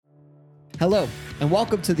Hello, and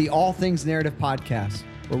welcome to the All Things Narrative Podcast,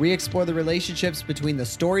 where we explore the relationships between the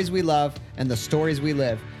stories we love and the stories we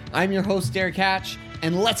live. I'm your host, Derek Hatch,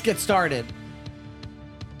 and let's get started.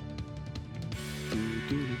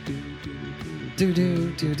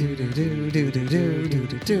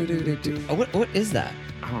 Oh, what is that?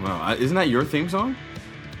 I don't know. Isn't that your theme song?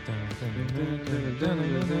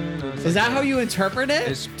 Is that how you interpret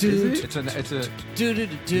it?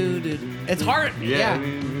 It's hard. Yeah.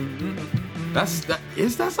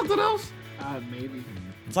 Is that something else? Maybe.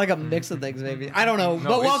 It's like a mix of things, maybe. I don't know.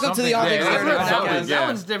 But welcome to the All Things Narrative Podcast. That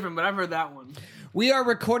one's different, but I've heard that one. We are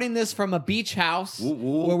recording this from a beach house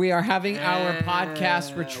where we are having our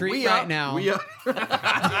podcast retreat right now. We up.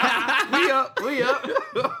 we up.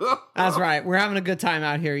 That's right. We're having a good time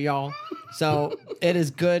out here, y'all. So it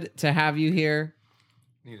is good to have you here.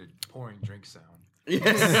 Need a pouring drink sound.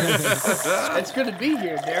 It's good to be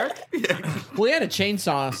here, Derek. We had a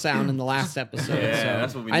chainsaw sound in the last episode. Yeah, so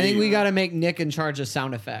that's what we I think need. we got to make Nick in charge of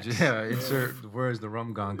sound effects. Yeah, insert where's the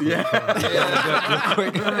rum gone? Yeah.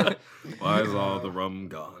 Why is all the rum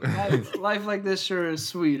gone? Life like this sure is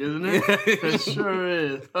sweet, isn't it? It sure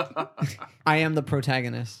is. I am the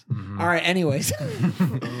protagonist. All right, anyways.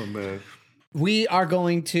 Oh, man. We are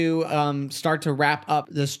going to start to wrap up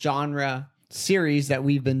this genre series that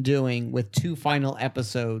we've been doing with 2 final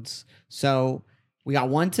episodes. So we got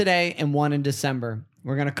one today and one in December.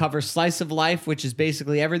 We're going to cover Slice of Life, which is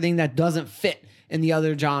basically everything that doesn't fit in the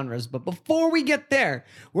other genres. But before we get there,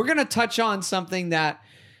 we're going to touch on something that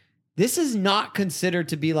this is not considered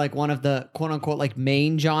to be like one of the quote unquote like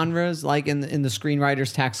main genres, like in the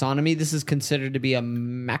screenwriter's taxonomy. This is considered to be a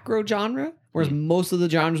macro genre, whereas most of the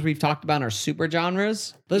genres we've talked about are super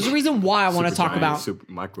genres. There's a reason why I want to talk about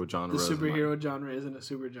micro genre. The superhero genre isn't a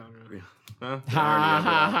super genre.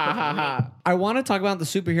 I want to talk about the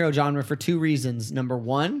superhero genre for 2 reasons. Number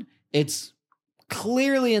one, it's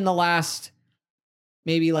clearly in the last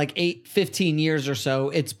maybe like 15 years or so,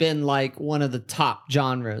 it's been like one of the top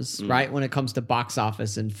genres, right? When it comes to box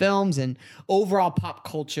office and films and overall pop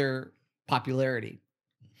culture popularity.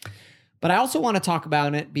 But I also want to talk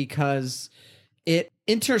about it because it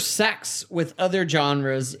intersects with other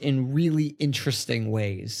genres in really interesting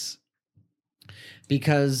ways.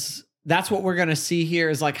 Because that's what we're going to see here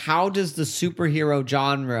is like, how does the superhero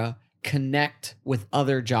genre connect with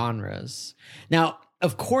other genres? Now,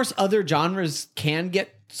 of course, other genres can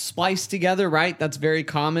get spliced together, right? That's very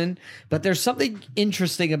common. But there's something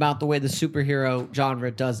interesting about the way the superhero genre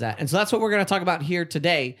does that. And so that's what we're going to talk about here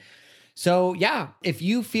today. So yeah, if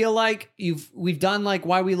you feel like we've done like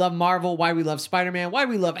why we love Marvel, why we love Spider-Man, why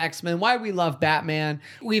we love X-Men, why we love Batman.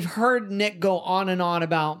 We've heard Nick go on and on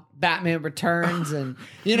about Batman Returns and,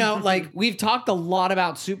 like we've talked a lot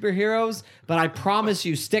about superheroes, but I promise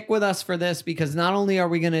you stick with us for this because not only are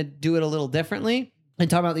we going to do it a little differently and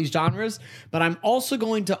talk about these genres, but I'm also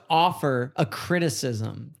going to offer a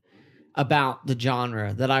criticism about the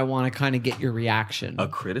genre that I want to kind of get your reaction. A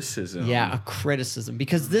criticism? Yeah, a criticism.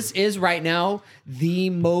 Because this is right now the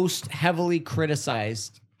most heavily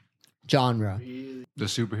criticized genre. The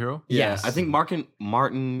superhero? Yeah, Yes. I think Martin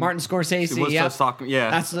Scorsese, was yeah. talking. Yeah.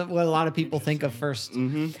 That's what a lot of people think of first.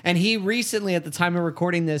 Mm-hmm. And he recently, at the time of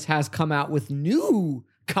recording this, has come out with new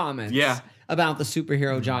comments about the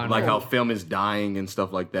superhero genre. Like how film is dying and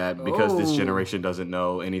stuff like that because this generation doesn't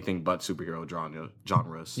know anything but superhero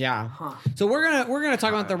genres. Yeah. So we're gonna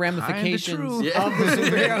talk about the ramifications of the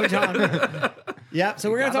superhero genre. Yeah.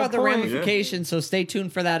 So we're gonna talk about the ramifications. So stay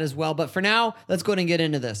tuned for that as well. But for now, let's go ahead and get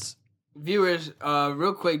into this. Viewers,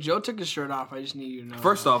 real quick, Joe took his shirt off. I just need you to know.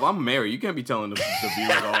 First off, I'm married. You can't be telling the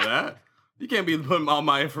viewers all that. You can't be putting all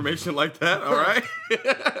my information like that. All right.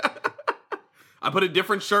 I put a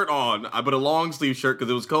different shirt on. I put a long sleeve shirt because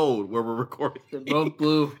it was cold where we're recording. They're both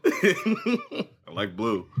blue. I like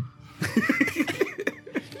blue.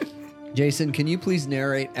 Jason, can you please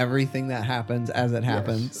narrate everything that happens as it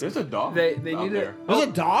happens? There's a dog. They out need there. it. There's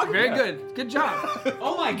a dog? Very good. Good job.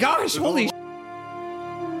 Oh my gosh, holy sh**.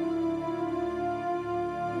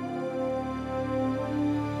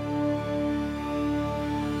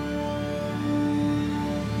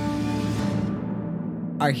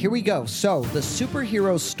 All right, here we go. So, the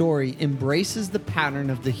superhero story embraces the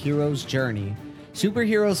pattern of the hero's journey.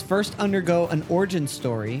 Superheroes first undergo an origin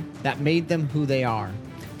story that made them who they are.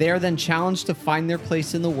 They are then challenged to find their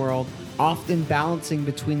place in the world, often balancing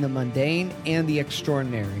between the mundane and the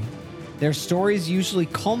extraordinary. Their stories usually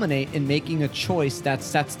culminate in making a choice that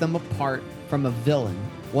sets them apart from a villain,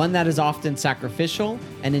 one that is often sacrificial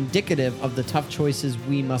and indicative of the tough choices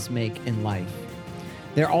we must make in life.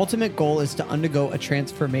 Their ultimate goal is to undergo a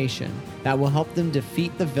transformation that will help them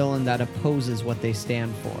defeat the villain that opposes what they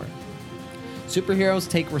stand for. Superheroes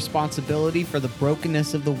take responsibility for the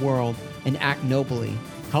brokenness of the world and act nobly,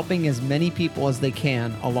 helping as many people as they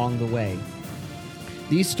can along the way.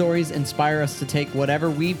 These stories inspire us to take whatever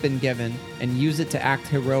we've been given and use it to act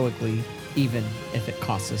heroically, even if it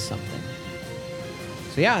costs us something.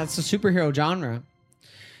 So yeah, it's the superhero genre.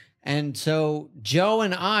 And so Joe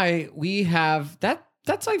and I, we have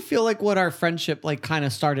that's I feel like what our friendship like kind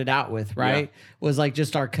of started out with, right? Yeah. Was like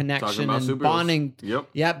just our connection about and superheroes. bonding. Yep.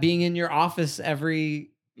 Yeah, being in your office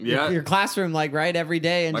your classroom, like right every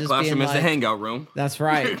day, and My just classroom being is like, the hangout room. That's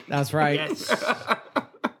right. That's right. Yes.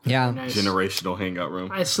 Yeah. Nice. Generational hangout room.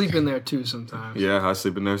 I sleep in there too sometimes. Yeah, I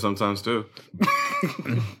sleep in there sometimes too.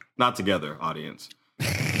 Not together, audience.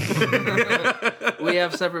 We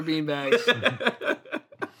have separate beanbags.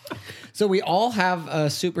 So we all have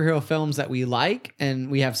superhero films that we like,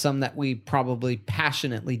 and we have some that we probably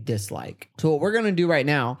passionately dislike. So what we're going to do right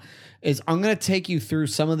now is I'm going to take you through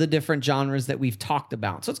some of the different genres that we've talked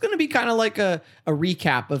about. So it's going to be kind of like a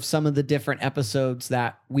recap of some of the different episodes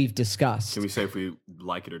that we've discussed. Can we say if we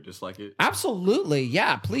like it or dislike it? Absolutely.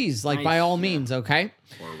 Yeah, please. Like, Nice. by all means, okay?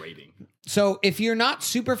 Or a rating? So if you're not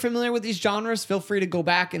super familiar with these genres, feel free to go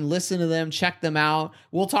back and listen to them, check them out.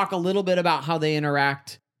 We'll talk a little bit about how they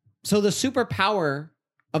interact. So the superpower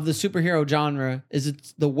of the superhero genre is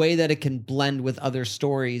it's the way that it can blend with other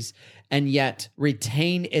stories and yet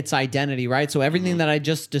retain its identity, right? So everything that I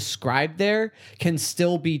just described there can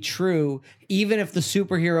still be true, even if the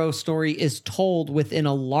superhero story is told within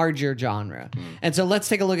a larger genre. And so let's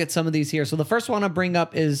take a look at some of these here. So the first one I'll bring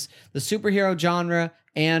up is the superhero genre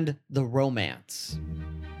and the romance.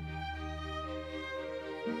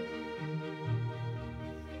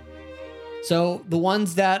 So the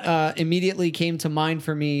ones that immediately came to mind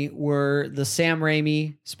for me were the Sam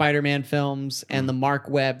Raimi Spider-Man films and the Mark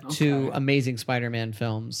Webb two Amazing Spider-Man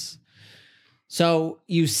films. So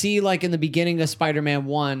you see, like in the beginning of Spider-Man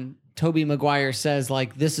 1, Tobey Maguire says,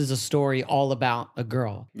 like, this is a story all about a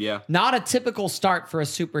girl. Yeah. Not a typical start for a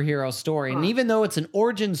superhero story. And even though it's an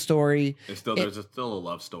origin story, It's still there's still a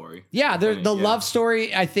love story. yeah, the Yeah. love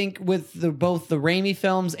story, I think, with both the Raimi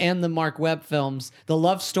films and the Mark Webb films, the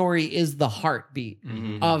love story is the heartbeat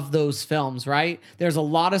of those films, right? There's a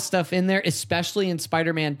lot of stuff in there, especially in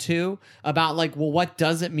Spider-Man 2, about like, well, what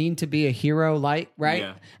does it mean to be a hero, like, right?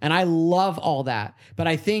 Yeah. And I love all that. But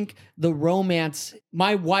I think the romance,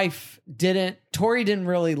 my wife Tori didn't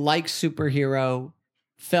really like superhero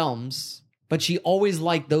films, but she always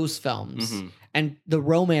liked those films. And the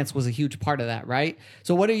romance was a huge part of that, right?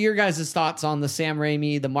 So what are your guys' thoughts on the Sam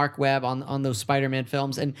Raimi, the Mark Webb, on those Spider-Man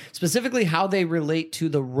films, and specifically how they relate to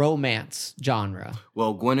the romance genre?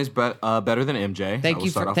 Well, Gwen is better than MJ. Thank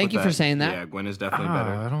you for saying that. Yeah, Gwen is definitely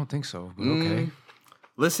better. I don't think so. But okay.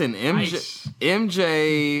 Listen, Nice.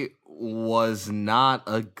 MJ was not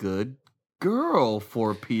a good girl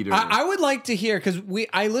for Peter. I would like to hear, because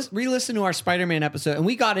I re-listened to our Spider-Man episode, and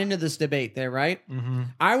we got into this debate there, right?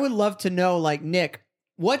 I would love to know, like, Nick,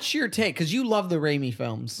 what's your take? Because you love the Raimi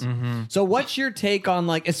films. So what's your take on,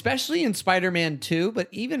 like, especially in Spider-Man 2, but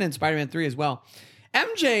even in Spider-Man 3 as well,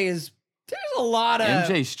 there's a lot of...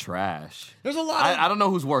 MJ's trash. There's a lot of... I don't know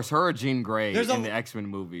who's worse, her or Jean Grey There's in the X-Men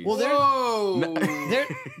movies. Well, Whoa.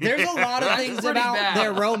 there's a lot of That's things pretty about bad.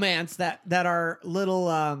 their romance that are little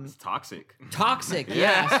toxic. toxic.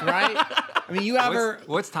 Yes, right? I mean, you ever...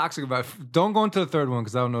 What's toxic about? Don't go into the third one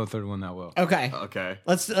because I don't know the third one that well. Okay. Okay.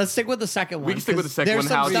 Let's stick with the second one. We can stick with the 'cause second there's one,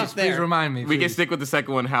 some how- stuff Please there. remind me. We can please. stick with the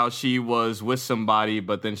second one, how she was with somebody,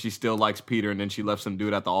 but then she still likes Peter, and then she left some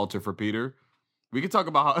dude at the altar for Peter. We can talk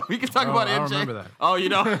about how about I MJ. don't remember that. Oh, you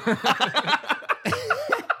know.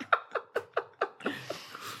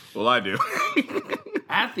 Well, I do.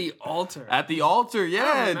 At the altar. At the altar, yeah.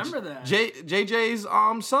 I don't remember that. JJ's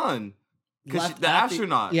son, Left the at the-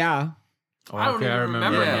 astronaut. Yeah. I don't even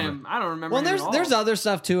remember Yeah. him. I don't remember Well, him at all. there's other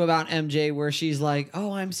stuff too about MJ where she's like,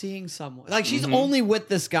 "Oh, I'm seeing someone." Like she's only with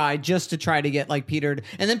this guy just to try to get like Peter,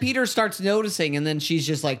 and then Peter starts noticing, and then she's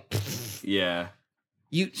just like, Yeah.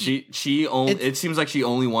 "You." She only. It's- It seems like she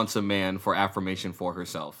only wants a man for affirmation for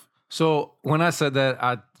herself. So when I said that,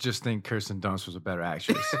 I just think Kirsten Dunst was a better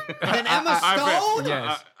actress. Then Emma Stone.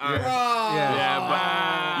 Yes. Oh,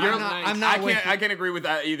 Yeah, but you're, I'm not with I can't agree with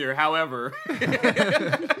that either. However,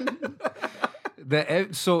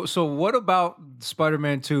 So what about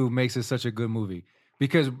Spider-Man 2 makes it such a good movie?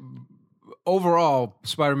 Because overall,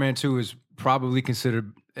 Spider-Man 2 is probably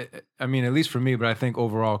considered, I mean, at least for me, but I think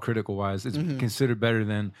overall, critical-wise, it's considered better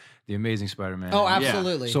than The Amazing Spider-Man. Oh,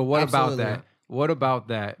 absolutely. So what Absolutely. about that? What about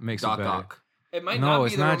that makes Doc it better? Ock. It might No, not be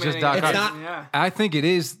it's the not just romantic. Doc It's Ock. not- Yeah. I think it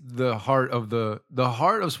is the heart of the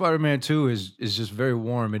heart of Spider-Man 2 is just very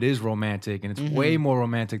warm. It is romantic, and it's way more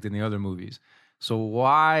romantic than the other movies. So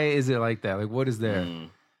why is it like that? Like, what is there?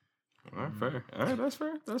 All right, fair. All right, that's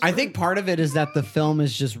fair. That's I fair. think part of it is that the film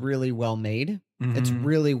is just really well made. It's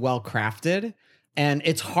really well crafted. And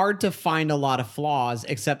it's hard to find a lot of flaws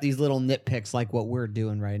except these little nitpicks like what we're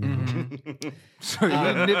doing right now. So you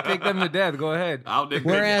nitpick them to death. Go ahead. I'll dig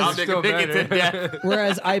Whereas- I'll dig Still it to better. death.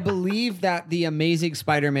 Whereas I believe that the Amazing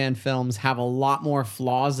Spider-Man films have a lot more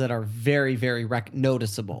flaws that are very, very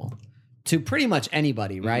noticeable to pretty much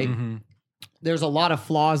anybody, right? There's a lot of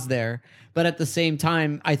flaws there. But at the same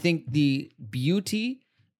time, I think the beauty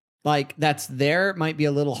like that's there might be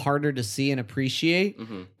a little harder to see and appreciate.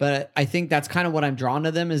 But I think that's kind of what I'm drawn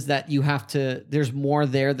to them is that you have to, there's more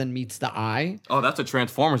there than meets the eye. Oh, that's a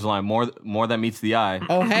Transformers line. More than meets the eye.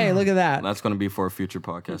 Oh, hey, look at that. That's going to be for a future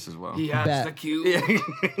podcast as well. He has Bet. the cube.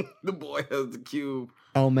 Yeah. The boy has the cube.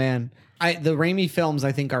 Oh man, the Raimi films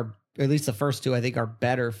I think are, at least the first two I think are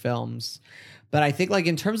better films, but I think like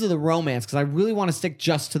in terms of the romance, because I really want to stick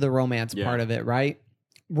just to the romance part of it, right?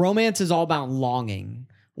 Romance is all about longing.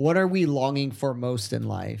 What are we longing for most in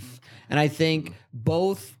life? And I think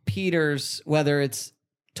both Peters, whether it's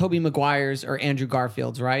Tobey Maguire's or Andrew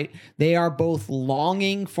Garfield's, right? They are both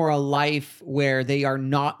longing for a life where they are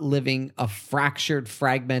not living a fractured,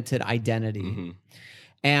 fragmented identity.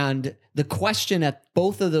 And the question that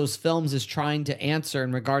both of those films is trying to answer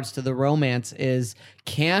in regards to the romance is,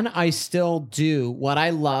 can I still do what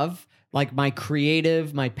I love, like my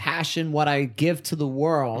creative, my passion, what I give to the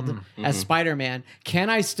world as Spider-Man? Can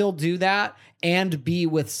I still do that and be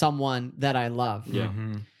with someone that I love? Yeah.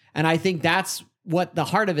 And I think that's what the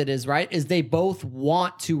heart of it is, right? Is they both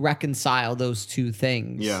want to reconcile those two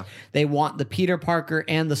things. Yeah. They want the Peter Parker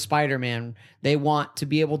and the Spider-Man. They want to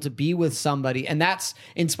be able to be with somebody. And that's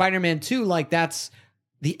in Spider-Man 2, like that's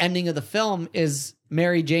the ending of the film is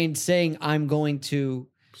Mary Jane saying, I'm going to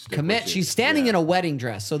commit. with you. She's standing Yeah. in a wedding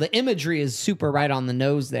dress. So the imagery is super right on the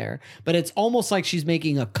nose there. But it's almost like she's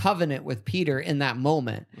making a covenant with Peter in that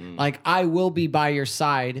moment. Like, I will be by your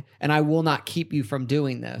side and I will not keep you from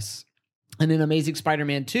doing this. And in Amazing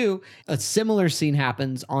Spider-Man 2, a similar scene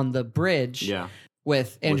happens on the bridge Yeah.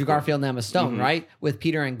 with Andrew Garfield and Emma Stone, right? With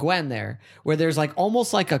Peter and Gwen there, where there's like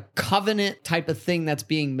almost like a covenant type of thing that's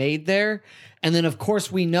being made there. And then, of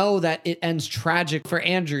course, we know that it ends tragic for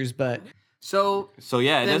Andrews, but So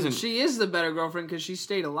yeah, it then doesn't. she is the better girlfriend because she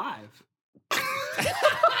stayed alive.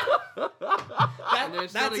 And they're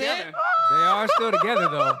still that's together. it? They are still together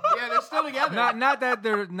though. Yeah, they're still together. Not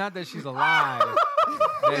that she's alive.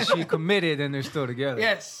 That she committed and they're still together.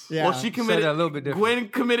 Yes. yeah. Well, she committed. a little bit different. Gwen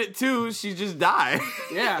committed too. She just died.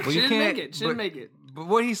 Yeah. Well, she you didn't can't- make it. She didn't make it. But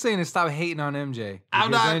what he's saying is stop hating on MJ.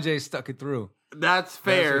 I'm Because not- MJ stuck it through. That's That's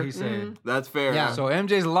fair. what he's saying. That's fair. Yeah. So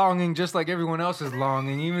MJ's longing just like everyone else is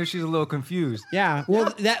longing, even if she's a little confused. Yeah,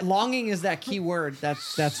 well, that longing is that key word. That's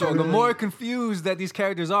So the really- more confused that these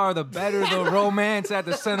characters are, the better the romance at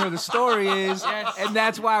the center of the story is, Yes. and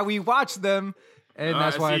that's why we watch them, and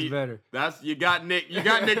that's All why right, it's see, better. That's you got Nick. You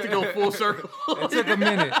got Nick to go full circle. It took a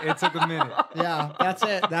minute. It took a minute. Yeah, that's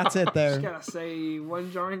it. That's it there. Gotta say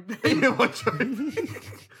one jarring thing.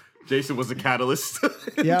 Jason was a catalyst.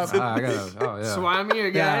 Yep. Ah, I gotta. Oh yeah. So I'm here,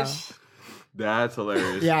 Yeah. guys. That's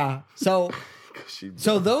hilarious. Yeah. So She-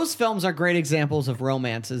 those films are great examples of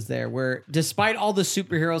romances there where despite all the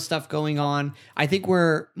superhero stuff going on, I think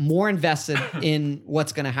we're more invested in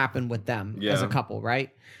what's going to happen with them as a Yeah. couple,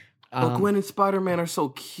 right? But Gwen and Spider-Man are so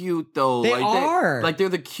cute, though. They are. Like they're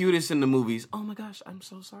the cutest in the movies. Oh my gosh, I'm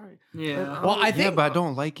so sorry. Yeah. Well, I Yeah, think but I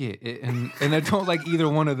don't like it, and I don't like either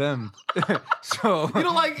one of them. So You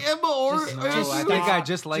don't like Emma or? no, I think I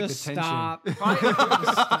just like just the tension. stop.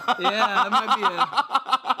 Yeah, that might be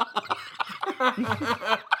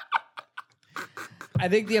I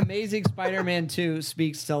think the Amazing Spider-Man 2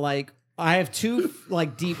 speaks to like I have two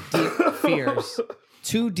like deep fears.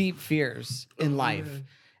 Two deep fears in life.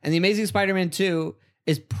 And the Amazing Spider-Man 2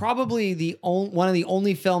 is probably one of the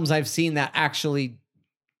only films I've seen that actually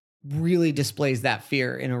really displays that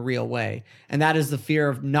fear in a real way. And that is the fear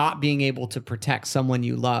of not being able to protect someone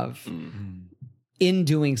you love in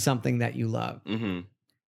doing something that you love.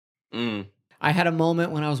 I had a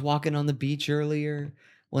moment when I was walking on the beach earlier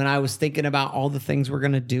when I was thinking about all the things we're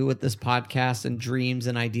going to do with this podcast and dreams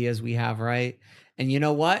and ideas we have, right? And you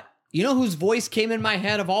know what? You know whose voice came in my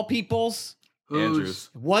head of all people's? Andrews.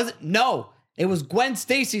 It was Gwen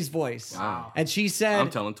Stacy's voice. Wow. And she said, I'm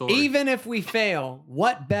telling Tori. even if we fail,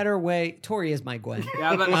 what better way? Tori is my Gwen.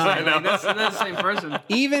 Yeah, but I know. that's the same person.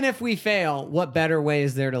 Even if we fail, what better way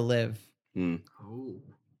is there to live? Oh.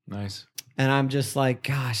 Nice. And I'm just like,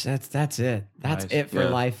 gosh, that's it. That's Nice. it for Yeah.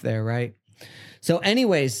 life there, right? So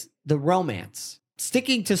anyways, the romance.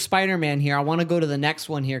 Sticking to Spider-Man here, I want to go to the next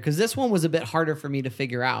one here because this one was a bit harder for me to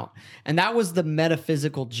figure out. And that was the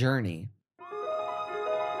metaphysical journey.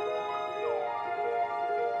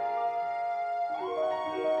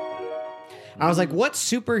 I was like, what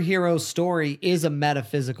superhero story is a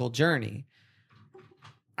metaphysical journey?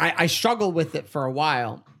 I struggled with it for a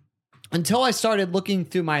while until I started looking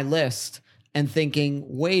through my list and thinking,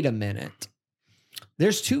 wait a minute.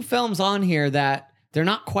 There's two films on here that they're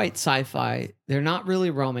not quite sci-fi. They're not really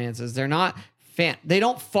romances. They're not they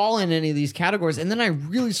don't fall in any of these categories. And then I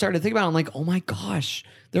really started thinking about it. I'm like, oh my gosh,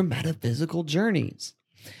 they're metaphysical journeys.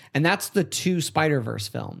 And that's the two Spider-Verse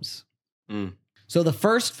films. Mm. So the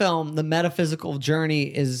first film, the metaphysical journey,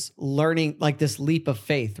 is learning like this leap of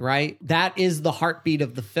faith, right? That is the heartbeat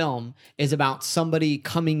of the film, is about somebody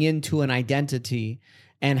coming into an identity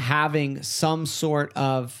and having some sort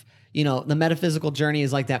of, the metaphysical journey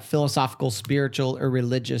is like that philosophical, spiritual, or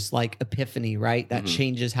religious like epiphany, right? That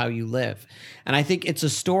changes how you live. And I think it's a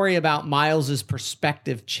story about Miles's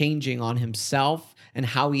perspective changing on himself and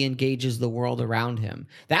how he engages the world around him.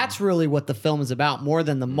 That's really what the film is about, more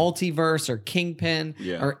than the multiverse or Kingpin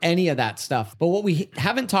or any of that stuff. But what we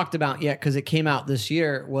haven't talked about yet, because it came out this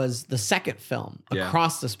year, was the second film,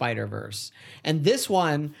 Across the Spider-Verse. And this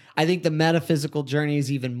one, I think the metaphysical journey is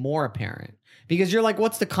even more apparent. Because you're like,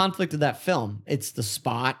 what's the conflict of that film? It's the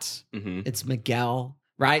Spot, it's Miguel,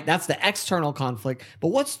 right? That's the external conflict. But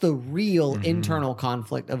what's the real internal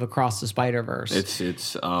conflict of Across the Spider-Verse?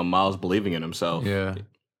 It's Miles believing in himself. Yeah.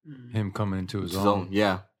 Him coming into his So, own.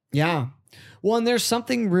 yeah. Yeah. Well, and there's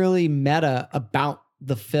something really meta about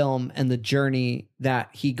the film and the journey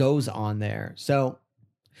that he goes on there. So,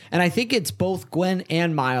 and I think it's both Gwen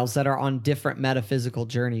and Miles that are on different metaphysical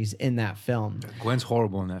journeys in that film. Gwen's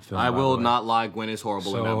horrible in that film. I by will the way. not lie, Gwen is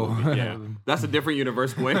horrible in that So- movie. Yeah. That's a different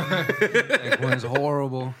universe, Gwen. Yeah, Gwen's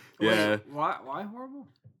horrible. yeah. Why horrible?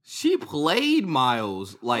 She played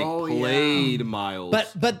Miles. Played Miles.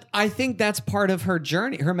 But I think that's part of her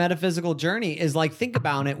journey, her metaphysical journey is like, think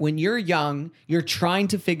about it. When you're young, you're trying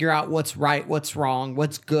to figure out what's right, what's wrong,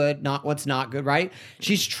 what's good, what's not good, right?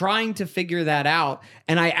 She's trying to figure that out.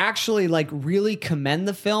 And I actually like really commend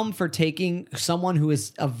the film for taking someone who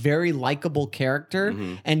is a very likable character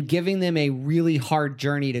and giving them a really hard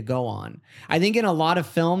journey to go on. I think in a lot of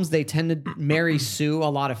films, they tend to Mary Sue a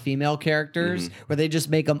lot of female characters where they just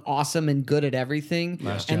make them awesome and good at everything.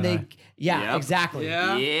 Last And Jedi. yeah, exactly.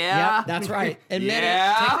 Yeah. yeah. Yep, that's right. Admit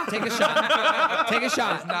Yeah. it. Take a shot. Take a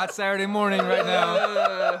shot. Not Saturday morning right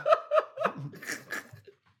now.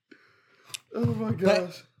 Oh my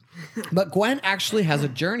gosh. But Gwen actually has a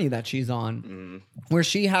journey that she's on where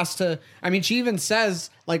she has to, she even says,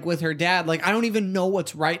 like with her dad, like, I don't even know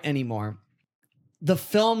what's right anymore. The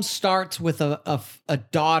film starts with a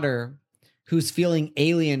daughter who's feeling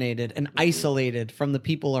alienated and isolated from the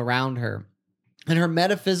people around her. And her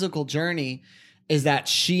metaphysical journey is that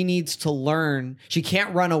she needs to learn. She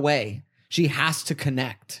can't run away. She has to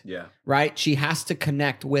connect. Yeah. Right? She has to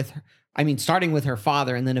connect with, starting with her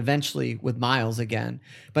father and then eventually with Miles again.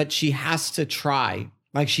 But she has to try.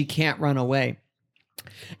 Like, she can't run away.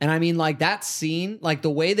 And like that scene, like the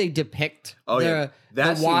way they depict That the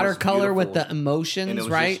scene was watercolor with beautiful. the emotions, And it was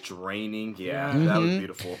right? just draining. Yeah. That was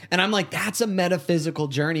beautiful. And I'm like, that's a metaphysical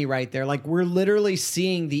journey right there. Like, we're literally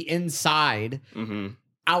seeing the inside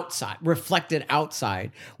outside, reflected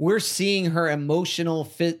outside. We're seeing her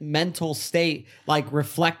emotional, mental state, like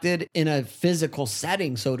reflected in a physical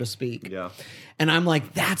setting, so to speak. Yeah. And I'm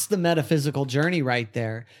like, that's the metaphysical journey right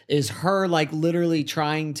there, is her like literally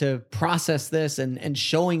trying to process this and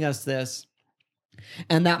showing us this.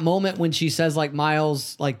 And that moment when she says, like,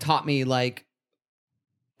 Miles like taught me like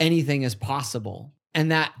anything is possible.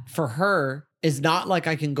 And that for her is not like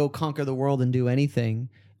I can go conquer the world and do anything.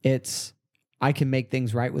 It's I can make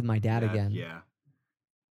things right with my dad again. Yeah.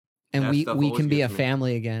 And That we stuff we always can be a gets me.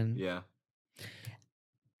 family again. Yeah.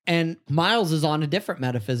 And Miles is on a different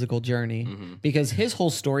metaphysical journey because his whole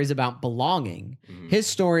story is about belonging. His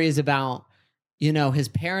story is about, his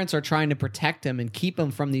parents are trying to protect him and keep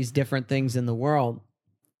him from these different things in the world.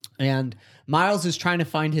 And Miles is trying to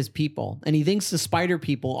find his people. And he thinks the spider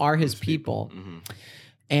people are his people.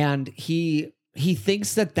 And he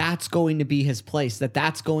thinks that that's going to be his place, that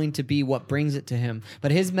that's going to be what brings it to him.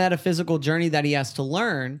 But his metaphysical journey that he has to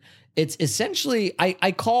learn, it's essentially,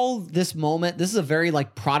 I call this moment, this is a very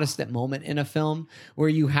like Protestant moment in a film where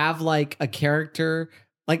you have like a character,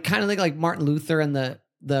 like kind of like Martin Luther and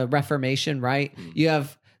the Reformation, right? You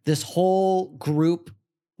have this whole group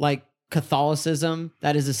like Catholicism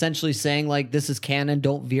that is essentially saying like this is canon,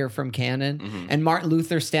 don't veer from canon, and Martin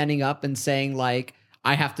Luther standing up and saying like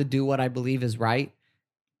I have to do what I believe is right.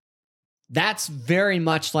 That's very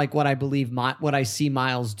much like what I believe. What I see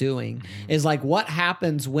Miles doing is like what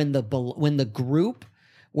happens when the group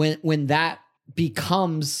when that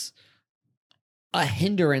becomes a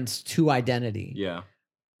hindrance to identity. Yeah.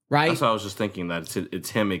 Right. That's what I was just thinking, that it's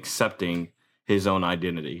him accepting his own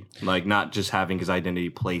identity, like not just having his identity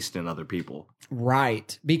placed in other people.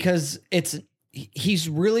 Right. Because he's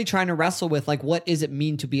really trying to wrestle with like, what does it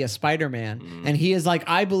mean to be a Spider-Man? And he is like,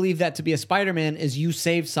 I believe that to be a Spider-Man is you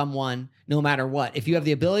save someone no matter what. If you have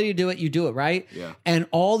the ability to do it, you do it, right? Yeah. And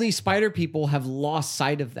all these spider people have lost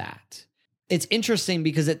sight of that. It's interesting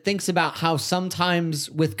because it thinks about how sometimes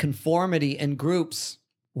with conformity and groups,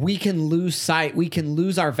 we can lose sight, we can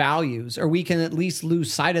lose our values, or we can at least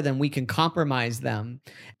lose sight of them, we can compromise them.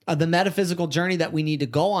 The metaphysical journey that we need to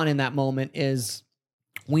go on in that moment is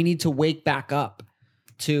we need to wake back up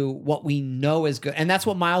to what we know is good. And that's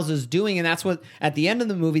what Miles is doing. And that's what, at the end of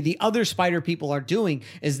the movie, the other spider people are doing,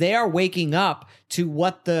 is they are waking up to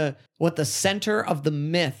what the center of the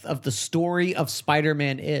myth of the story of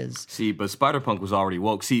Spider-Man is. See, but Spider-Punk was already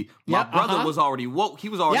woke. See, my brother was already woke. He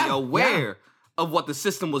was already aware of what the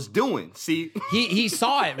system was doing. See? He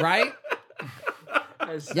saw it, right?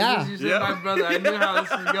 As soon as you said my brother, I knew how this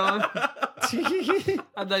was going.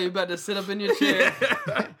 I thought you were about to sit up in your chair.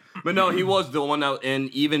 But no, he was the one out,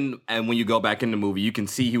 and when you go back in the movie, you can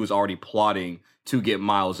see he was already plotting to get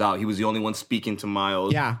Miles out. He was the only one speaking to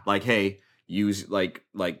Miles. Yeah. Like, hey, use like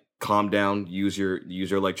calm down, use your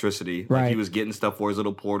electricity. Right. Like, he was getting stuff for his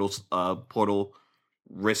little portal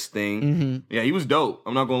wrist thing. Mm-hmm. Yeah, he was dope.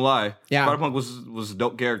 I'm not gonna lie. Yeah. Spider-Punk was a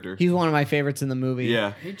dope character. He's one of my favorites in the movie.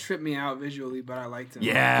 Yeah. He tripped me out visually, but I liked him.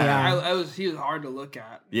 Yeah. He was hard to look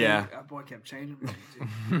at. Yeah. That boy kept changing me.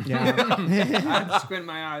 Yeah. I had to squint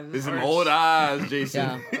my eyes. There's some old eyes,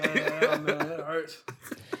 Jason. Yeah. Man, that hurts.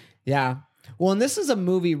 Yeah. Well, and this is a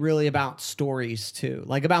movie really about stories too,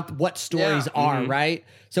 like about what stories are, right?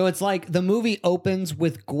 So it's like the movie opens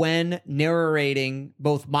with Gwen narrating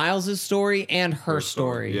both Miles's story and her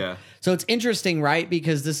story. Yeah. So it's interesting, right?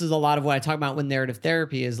 Because this is a lot of what I talk about with narrative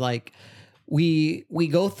therapy is like we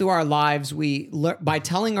go through our lives, by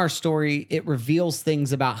telling our story, it reveals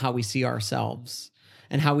things about how we see ourselves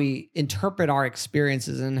and how we interpret our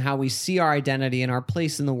experiences and how we see our identity and our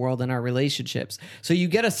place in the world and our relationships. So you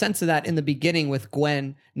get a sense of that in the beginning with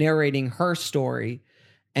Gwen narrating her story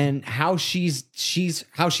and how how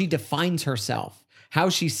she defines herself, how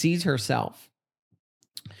she sees herself.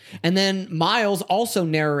 And then Miles also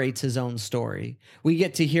narrates his own story. We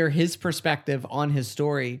get to hear his perspective on his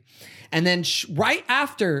story. And then right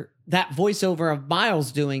after that voiceover of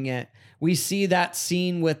Miles doing it, we see that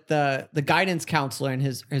scene with the guidance counselor and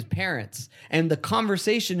his parents. And the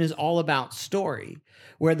conversation is all about story,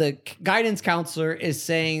 where the guidance counselor is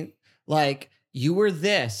saying, like, you were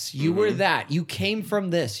this, you were that, you came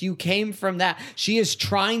from this, you came from that. She is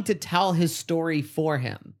trying to tell his story for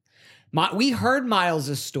him. We heard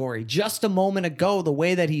Miles' story just a moment ago, the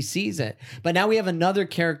way that he sees it. But now we have another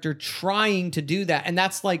character trying to do that. And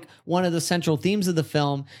that's like one of the central themes of the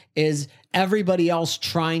film is everybody else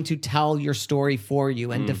trying to tell your story for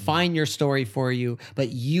you and define your story for you. But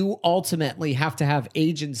you ultimately have to have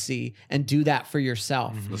agency and do that for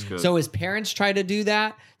yourself. That's good. So his parents try to do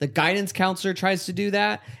that. The guidance counselor tries to do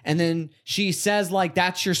that. And then she says, like,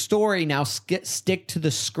 that's your story. Now stick to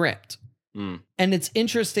the script. And it's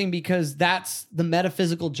interesting because that's the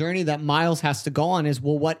metaphysical journey that Miles has to go on is,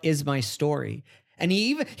 well, what is my story? And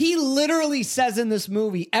he literally says in this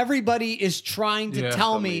movie, everybody is trying to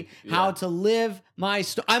tell me how to live my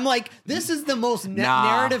story. I'm like, this is the most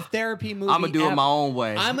narrative therapy movie I'm gonna do it my own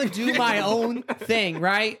way. I'm gonna do my own thing,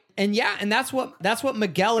 right? And and that's what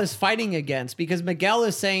Miguel is fighting against, because Miguel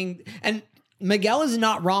is saying, and Miguel is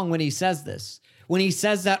not wrong when he says this, when he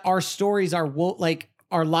says that our stories are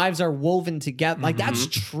our lives are woven together. Like, that's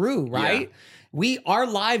true, right? Yeah. Our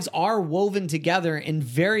lives are woven together in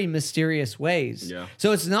very mysterious ways. Yeah.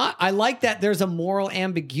 So it's not, I like that there's a moral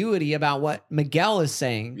ambiguity about what Miguel is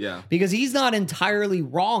saying. Yeah. Because he's not entirely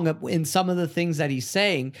wrong in some of the things that he's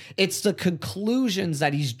saying. It's the conclusions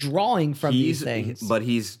that he's drawing from these things. But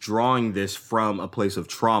he's drawing this from a place of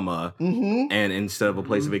trauma, and instead of a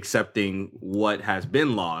place of accepting what has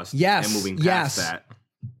been lost and moving past that.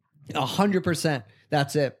 100%.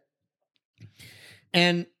 That's it.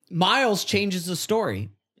 And Miles changes the story.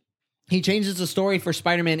 He changes the story for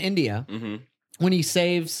Spider-Man India when he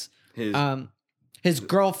saves his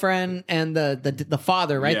girlfriend and the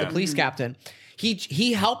father, right? Yeah. The police captain.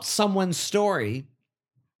 He helped someone's story.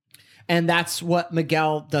 And that's what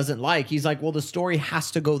Miguel doesn't like. He's like, well, the story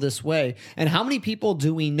has to go this way. And how many people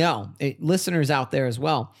do we know, listeners out there as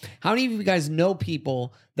well? How many of you guys know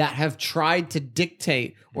people that have tried to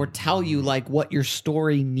dictate or tell you like what your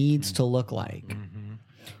story needs to look like?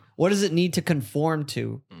 What does it need to conform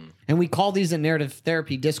to? And we call these in narrative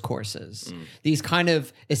therapy discourses, these kind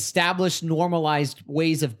of established, normalized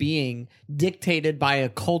ways of being dictated by a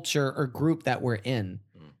culture or group that we're in.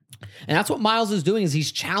 And that's what Miles is doing, is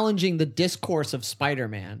he's challenging the discourse of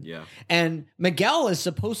Spider-Man. Yeah. And Miguel is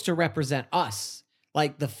supposed to represent us,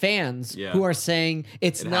 like the fans who are saying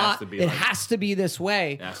it has to be this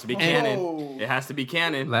way. It has to be canon. It has to be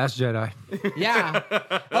canon. Last Jedi. Yeah.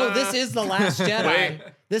 Oh, this is the Last Jedi. Wait.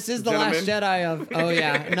 This is the Last Jedi of. Oh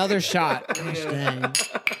yeah, another shot. Gosh, dang.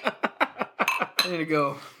 I need to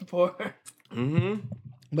go pour.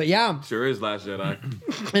 But yeah, Sure is Last Jedi.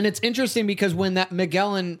 and it's interesting because when that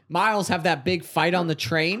Miguel and Miles have that big fight on the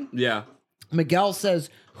train, Yeah. Miguel says,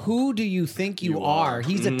 "Who do you think you are?"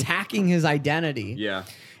 He's attacking his identity. Yeah.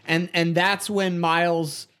 And that's when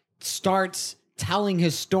Miles starts telling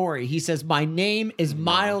his story. He says, "My name is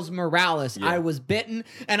Miles Morales. I was bitten."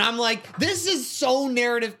 And I'm like, this is so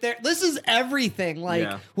narrative. This is everything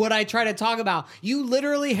like what I try to talk about. You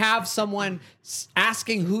literally have someone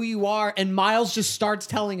asking who you are, and Miles just starts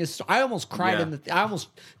telling his story. I almost cried I almost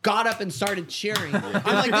got up and started cheering. I'm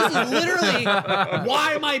like, this is literally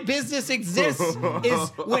why my business exists, is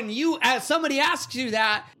when somebody asks you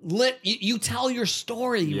that, you tell your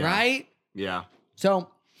story, right? Yeah. So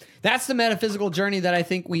that's the metaphysical journey that I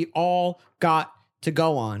think we all got to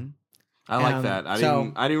go on. I like that. I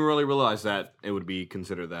didn't really realize that it would be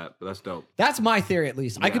considered that, but that's dope. That's my theory, at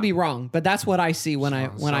least. I could be wrong, but that's what I see when I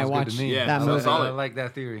watch that movie. Solid. I like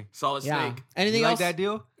that theory. Solid Snake. Anything You else? like that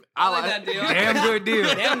deal? I like that deal. Damn good deal.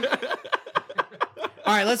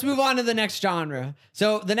 All right, let's move on to the next genre.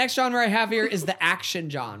 So the next genre I have here is the action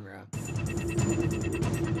genre.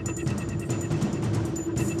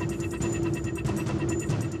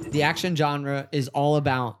 The action genre is all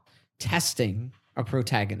about testing a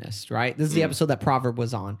protagonist, right? This is the episode that Proverb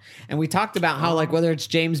was on. And we talked about how, like, whether it's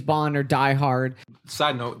James Bond or Die Hard,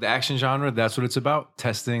 Side note, the action genre, that's what it's about,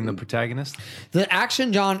 testing the protagonist. the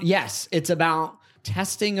action genre, yes, it's about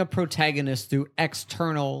testing a protagonist through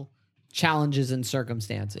external challenges and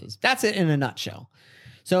circumstances. That's it in a nutshell.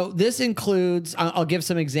 So this includes, I'll give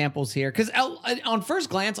some examples here, because on first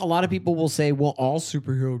glance, a lot of people will say, well, all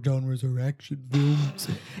superhero genres are action films.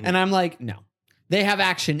 And I'm like, no. They have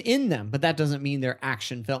action in them, but that doesn't mean they're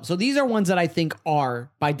action films. So these are ones that I think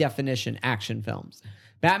are, by definition, action films.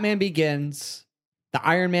 Batman Begins, the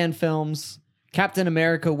Iron Man films, Captain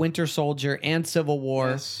America, Winter Soldier, and Civil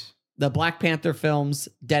War, the Black Panther films,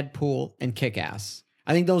 Deadpool, and Kick-Ass.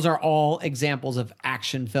 I think those are all examples of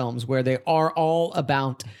action films where they are all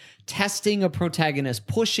about testing a protagonist,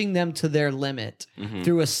 pushing them to their limit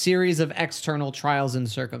through a series of external trials and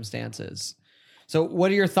circumstances. So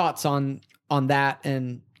what are your thoughts on that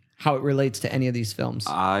and how it relates to any of these films?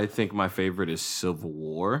 I think my favorite is Civil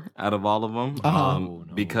War out of all of them,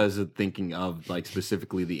 because of thinking of like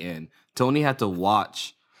specifically the end. Tony had to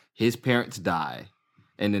watch his parents die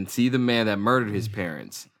and then see the man that murdered his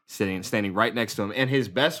parents standing right next to him, and his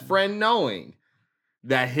best friend knowing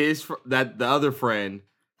that that the other friend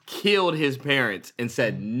killed his parents and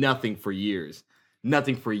said nothing for years.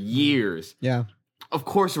 Yeah. Of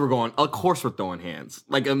course we're throwing hands,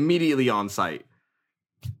 like immediately on sight.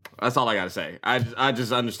 That's all I gotta say. I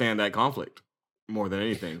just understand that conflict more than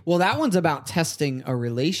anything. Well, that one's about testing a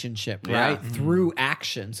relationship, right? Through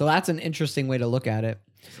action. So that's an interesting way to look at it.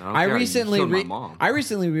 I recently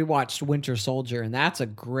rewatched Winter Soldier, and that's a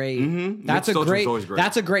great that's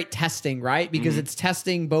a great testing, right? Because it's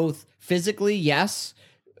testing both physically, yes,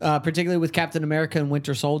 particularly with Captain America and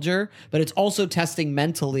Winter Soldier, but it's also testing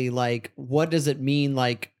mentally, like, what does it mean,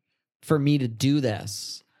 like, for me to do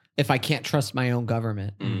this if I can't trust my own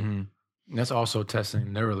government? That's also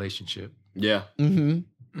testing their relationship. Yeah.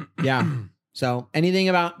 Yeah. So anything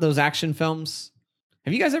about those action films?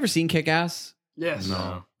 Have you guys ever seen Kick-Ass? Yes.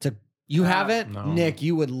 No. You haven't? No. Nick,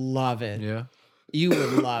 you would love it. Yeah. You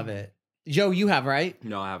would love it. Joe, you have, right?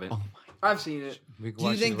 No, I haven't. I've seen it. Do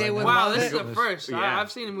you think they would Wow, love this it? is the first. Yeah.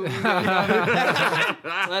 I've seen a movie.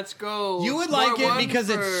 Let's go. You would Part like it one because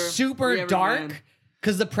for it's super Every dark. Man.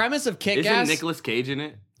 Because the premise of Isn't Kick-Ass... Nicolas Cage in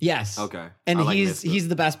it? Yes. Okay. And I like he's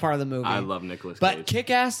the best part of the movie. I love Nicolas Cage. But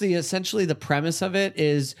Kick-Ass, essentially the premise of it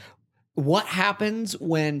is what happens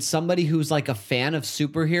when somebody who's like a fan of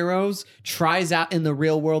superheroes tries out in the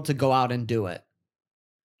real world to go out and do it.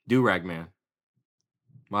 Do-Rag Man.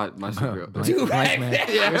 My superhero. Blank Man.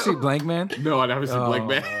 You ever see Blank Man? No, I never seen Blank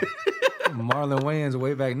Man. Marlon Wayans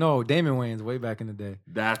way back. No, Damon Wayans way back in the day,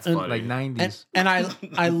 That's funny. like 90s. And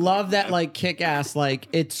I love that like Kick-Ass, like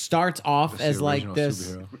it starts off the as like original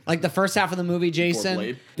this, superhero. like the first half of the movie, Jason.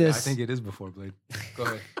 Blade? I This think it is before Blade. Go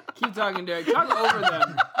ahead. Keep talking, Derek. Talk over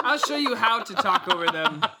them. I'll show you how to talk over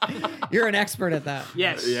them. you're an expert at that.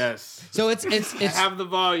 Yes. Yes. So it's Have the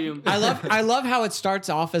volume. I love how it starts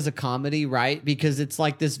off as a comedy, right? Because it's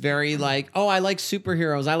like this very like, oh, I like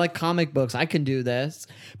superheroes, I like comic books, I can do this.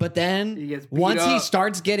 But then He gets beat once he up.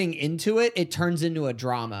 starts getting into it, it turns into a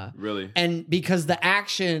drama. Really? And because the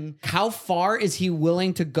action, how far is he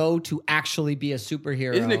willing to go to actually be a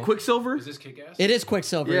superhero? Isn't it Quicksilver? Is this Kick-Ass? It is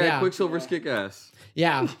Quicksilver, yeah. Quicksilver's kick-ass.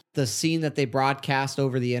 Yeah. The scene that they broadcast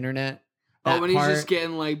over the internet. Oh, that when he's part. just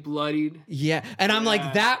getting like bloodied. Yeah. And I'm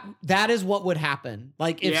like, that is what would happen.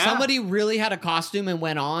 Like if Yeah. somebody really had a costume and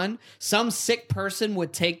went on, some sick person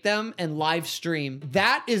would take them and live stream.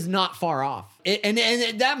 That is not far off. And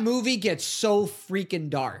that movie gets so freaking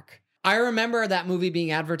dark. I remember that movie being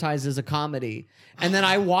advertised as a comedy. And then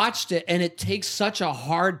I watched it and it takes such a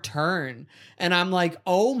hard turn. And I'm like,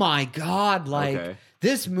 oh my God, like Okay.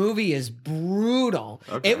 this movie is brutal.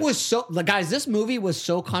 Okay. It was so, guys, this movie was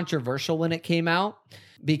so controversial when it came out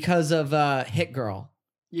because of Hit Girl.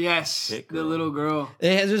 Yes. Hit The girl. little girl.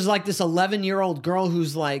 There's like this 11-year-old girl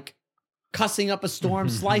who's like cussing up a storm,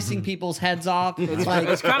 slicing people's heads off. It's like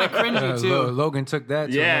It's kind of cringy too. Logan took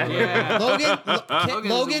that. to Yeah. another level. Yeah. Logan's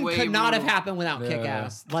Logan way could not have brutal. happened without Yeah.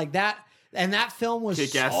 Kick-Ass. Like that, and that film was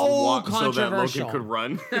Kick-ass so walk so that controversial. Logan could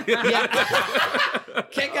run. Yeah.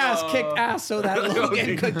 Kick-Ass kicked ass so that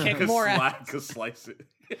Logan could kick more ass. Could slice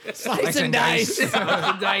it. Slice and dice.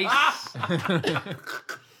 The dice.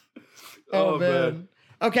 Oh man.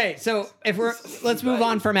 Okay, so let's move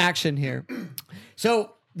on from action here.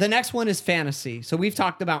 So the next one is fantasy. So we've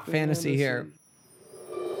talked about fantasy here.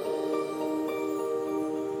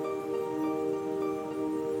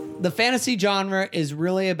 The fantasy genre is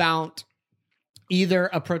really about either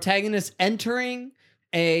a protagonist entering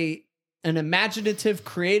an imaginative,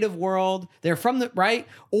 creative world. They're from the right,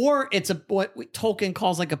 or it's what Tolkien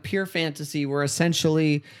calls like a pure fantasy, where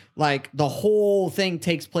essentially like the whole thing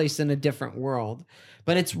takes place in a different world.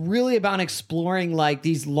 But it's really about exploring like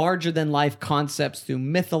these larger than life concepts through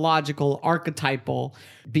mythological, archetypal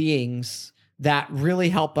beings that really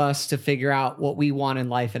help us to figure out what we want in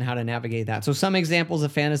life and how to navigate that. So some examples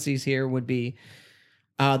of fantasies here would be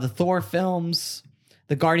the Thor films,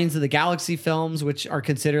 the Guardians of the Galaxy films, which are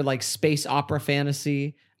considered like space opera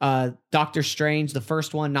fantasy. Doctor Strange, the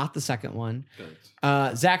first one, not the second one.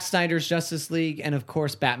 Zack Snyder's Justice League, and of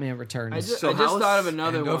course, Batman Returns. I just So how's- thought of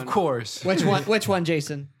another And one. of course. Which one? Which one,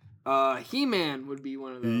 Jason? He-Man would be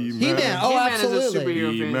one of those. He-Man. Oh, He-Man is a absolutely.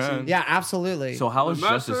 superhero He-Man. fantasy. Yeah, absolutely. So how is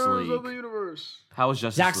Justice Masters of the League? universe. How is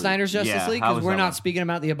Justice Zack League? Snyder's Justice Yeah, League, how because is we're that not one? speaking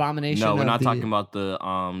about the abomination. No, we're of not the- talking about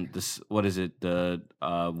this. What is it? The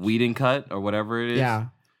Whedon cut or whatever it is. Yeah,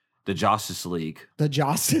 The Justice League. the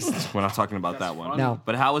Justice. We're not talking about that one. No.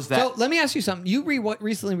 But how is that? So let me ask you something. You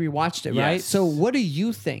recently rewatched it, right? Yes. So what do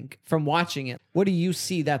you think from watching it? What do you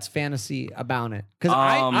see that's fantasy about it? Because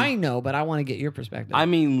I know, but I want to get your perspective. I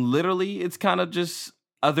mean, literally, it's kind of just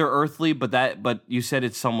other earthly, but you said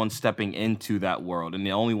it's someone stepping into that world, and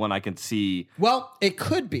the only one I can see. Well, it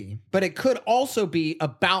could be, but it could also be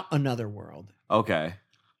about another world. Okay,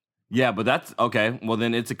 yeah, but that's okay. Well,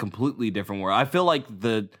 then it's a completely different world. I feel like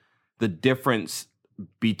the difference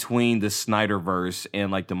between the Snyderverse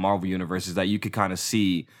and like the Marvel universe is that you could kind of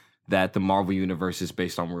see that the Marvel universe is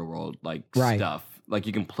based on real world like Right. stuff. Like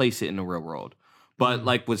you can place it in the real world. But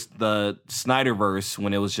like with the Snyderverse,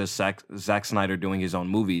 when it was just Zack Snyder doing his own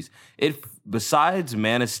movies, besides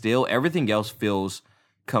Man of Steel, everything else feels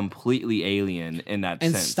completely alien in that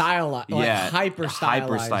And sense. stylized, like hyper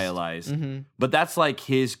stylized. stylized. But that's like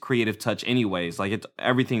his creative touch, anyways. Like it's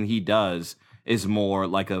everything he does is more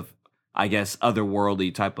like a, I guess,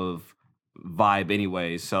 otherworldly type of vibe,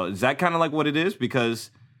 anyways. So is that kind of like what it is?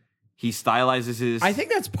 Because he stylizes his. I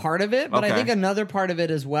think that's part of it, but I Okay. think another part of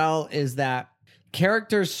it as well is that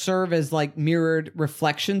characters serve as like mirrored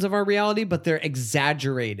reflections of our reality, but they're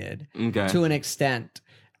exaggerated Okay. to an extent,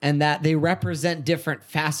 and that they represent different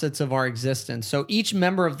facets of our existence. So each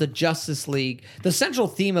member of the Justice League, the central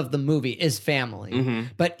theme of the movie is family, Mm-hmm.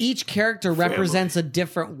 but each character represents a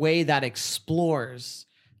different way that explores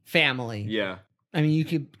family. Yeah. I mean, you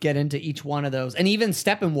could get into each one of those, and even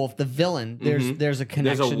Steppenwolf, the villain. There's a There's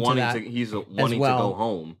connection a to wanting that. to. He's a wanting well. to go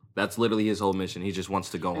home. That's literally his whole mission. He just wants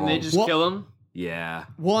to go And home. they just Well- kill him. yeah.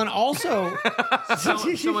 Well, and also,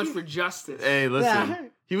 So much for justice. Hey, listen. Yeah.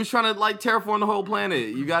 He was trying to like terraform the whole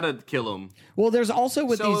planet. You gotta kill him. well, there's also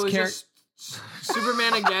with So it these was characters. just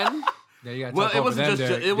Superman again. Yeah, you gotta Well, talk it over wasn't them, just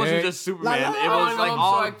Derek. it wasn't Derek, just Superman. La, la, It la. was like so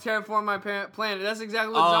all. I terraform my planet. That's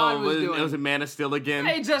exactly what Zod was doing. It was a Man of Steel again.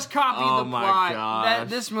 They just copied Oh the my plot. gosh.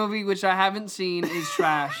 This movie, which I haven't seen, is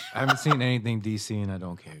trash. I haven't seen anything DC, and I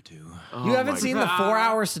don't care to. Oh You haven't my seen the God.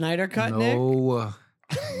 4-hour Snyder cut, Nick? No,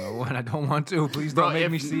 no, and I don't want to. Please don't Bro, make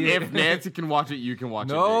if, me see it. if Nancy can watch it, you can watch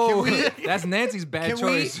it. No, Nick. that's Nancy's bad Can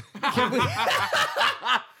we- choice. Can we,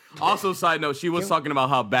 Also, side note, she was talking about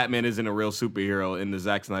how Batman isn't a real superhero in the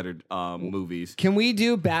Zack Snyder movies. can we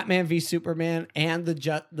do Batman v Superman and the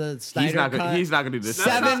Snyder cut? He's not gonna do this.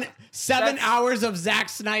 Seven hours of Zack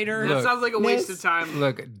Snyder. That Look, sounds like a waste Miss- of time.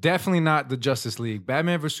 Look, definitely not the Justice League.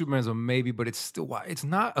 Batman vs Superman is a maybe, but it's still it's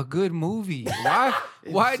not a good movie. Why?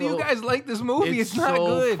 Why do you guys like this movie? It's not so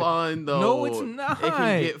good. fun though. No, it's not. It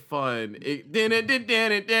can get fun.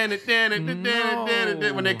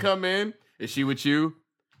 When they come in, is she with you?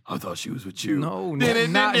 I thought she was with you. No, none of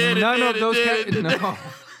those. No,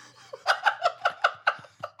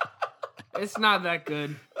 It's not that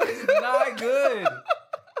good. it's not good.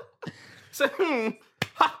 So,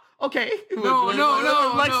 okay. No.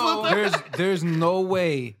 Lex Luthor. There's no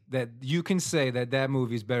way that you can say that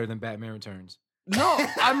movie is better than Batman Returns. No,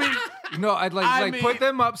 I mean, No, I'd I mean- put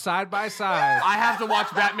them up side by side. I have to watch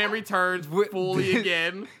Batman Returns fully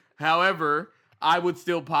again. However, I would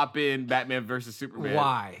still pop in Batman versus Superman.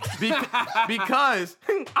 Why? Because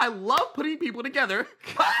I love putting people together.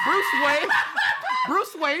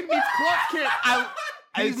 Bruce Wayne meets Clark Kent.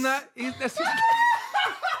 He's not. That's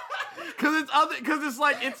because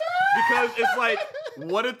it's like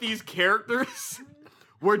what if these characters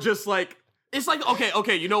were just like, it's like,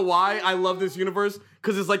 okay, you know why I love this universe?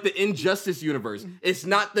 Because it's like the Injustice universe. It's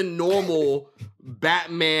not the normal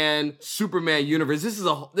Batman Superman universe. This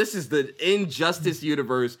is the Injustice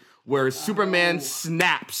universe where Superman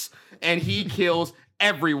snaps and he kills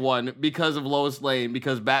everyone because of Lois Lane,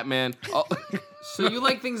 because Batman So you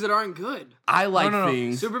like things that aren't good. I like No.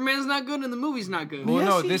 things. Superman's not good and the movie's not good. Well, Yes,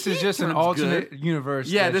 no, he this is just an turns alternate good. universe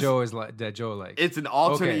Yeah, that Joe likes. It's an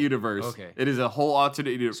alternate Okay, universe. okay. It is a whole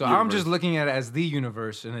alternate universe. So I'm just looking at it as the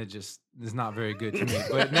universe, and it just is not very good to me.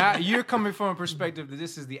 But now you're coming from a perspective that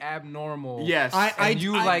this is the abnormal. Yes. And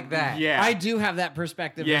you like that. Yeah. I do have that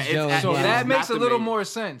perspective. Yeah, as it's Joe at- as So well. that not makes a the little main- more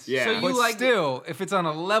sense. Yeah. So you But like- still, if it's on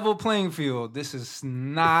a level playing field, this is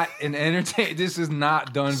not an entertain. This is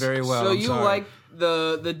not done very well. So I'm you sorry. like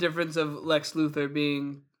the difference of Lex Luthor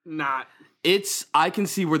being not. I can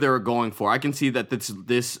see where they were going for. I can see that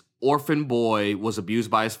this orphan boy was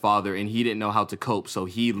abused by his father and he didn't know how to cope. So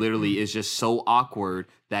he literally is just so awkward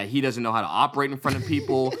that he doesn't know how to operate in front of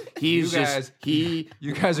people. He's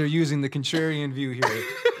You guys are using the contrarian view here.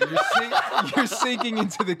 You're sinking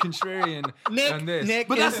into the contrarian on this. Nick,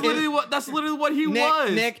 But that's literally what he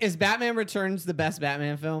was. Nick, is Batman Returns the best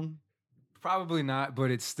Batman film? Probably not, but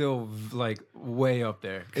it's still like way up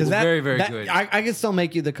there. It's Because very, very good. I can still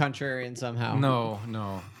make you the contrarian somehow.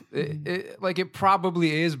 No. It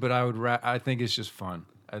probably is, but I think it's just fun.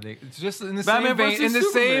 I think it's just in the Batman same vein. versus In the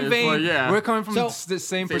Superman same is vein, fun, yeah. we're coming from So- the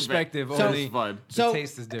same perspective. So- only it's fun. the So-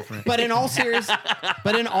 taste is different. But in all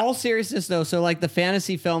seriousness though, so like the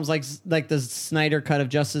fantasy films like the Snyder cut of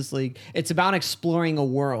Justice League, it's about exploring a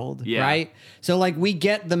world, Yeah. right? So like we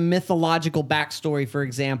get the mythological backstory, for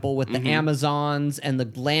example, with Mm-hmm. the Amazons and the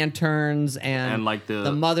lanterns and like the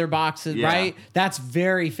mother boxes, Yeah. right? That's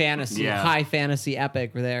very fantasy, Yeah. high fantasy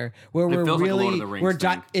epic there, where It we're feels like a really Lord of the Rings we're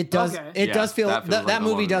thing. it does Okay. it Yeah, does feel that feels that like a Lord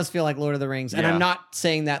movie of the- does feel like Lord of the Rings, and Yeah. I'm not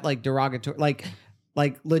saying that like derogatory, like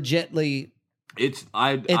legitly.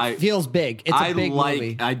 It feels big. It's a big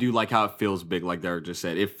movie. I do like how it feels big, like Derek just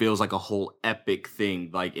said. It feels like a whole epic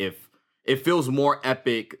thing. Like if it feels more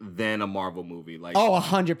epic than a Marvel movie. Like Oh,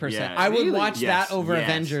 100%. Yeah. I would Really? watch Yes, that over yes.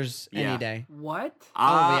 Avengers Yeah. any day. What?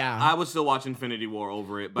 yeah. I would still watch Infinity War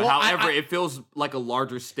over it. But Well, however, I- it feels like a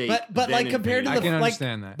larger stake. But than like compared to Infinity the I can like,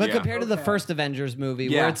 understand that. but Yeah. compared to the Okay. first Avengers movie,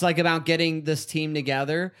 Yeah. where it's like about getting this team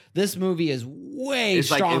together, this movie is way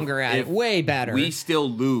It's like stronger if- at if it, way better. we still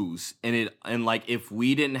lose, and like if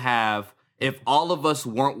we didn't have, if all of us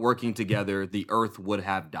weren't working together, the Earth would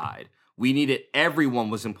have died. We needed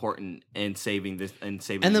everyone was important in saving this and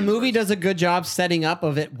saving. and the movie universe. does a good job setting up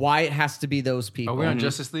of it why it has to be those people. Are we on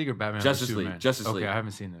Justice League or Batman? Justice vs. League, Superman? Justice League. Okay, I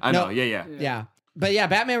haven't seen that. I know, No. yeah. Yeah. But yeah,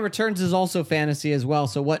 Batman Returns is also fantasy as well.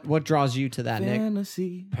 So what draws you to that, Nick?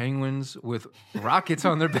 Fantasy. Penguins with rockets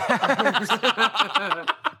on their backs.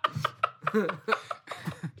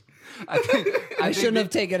 I shouldn't have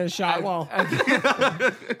taken a shot. Well,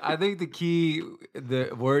 I think the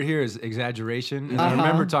word here is exaggeration. And I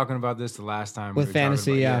remember talking about this the last time With we were talking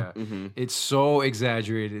fantasy, about- yeah. It's so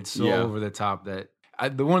exaggerated, it's so Yeah. over the top that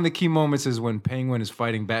one of the key moments is when Penguin is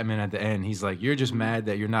fighting Batman at the end. He's like, "You're just mad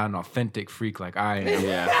that you're not an authentic freak like I am."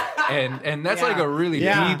 Yeah. And that's like a really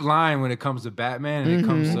deep line when it comes to Batman, and it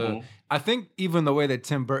comes to, I think, even the way that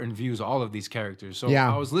Tim Burton views all of these characters. So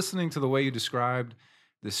I was listening to the way you described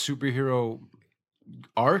the superhero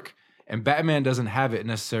arc, and Batman doesn't have it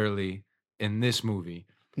necessarily in this movie.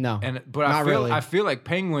 No, but I feel like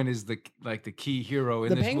Penguin is the key hero in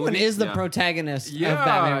this movie. The Penguin is the protagonist of Yeah,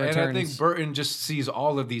 Batman Returns. and I think Burton just sees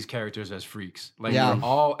all of these characters as freaks. Like they're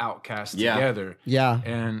all outcasts together. Yeah,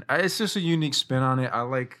 and it's just a unique spin on it. I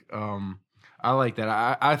like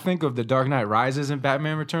that. I think of The Dark Knight Rises and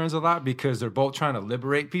Batman Returns a lot because they're both trying to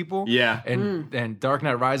liberate people. Yeah. And Dark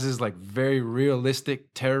Knight Rises is like very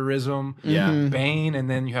realistic terrorism. Yeah. Bane, and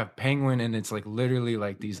then you have Penguin, and it's like literally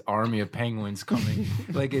like these army of penguins coming.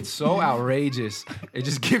 Like it's so outrageous. It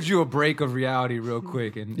just gives you a break of reality real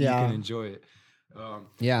quick, and you can enjoy it.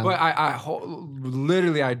 But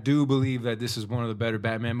I do believe that this is one of the better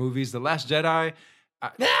Batman movies. The Last Jedi.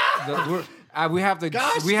 We have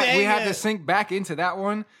to sink back into that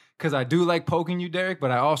one because I do like poking you, Derek,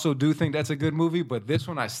 but I also do think that's a good movie. But this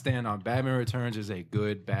one I stand on. Batman Returns is a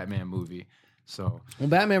good Batman movie. So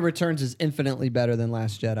Batman Returns is infinitely better than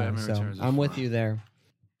Last Jedi. Batman So Returns is I'm with you there.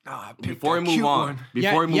 Before we move on,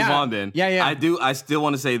 I still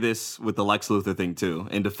want to say this with the Lex Luthor thing too,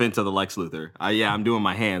 in defense of the Lex Luthor. I'm doing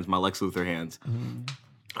my Lex Luthor hands.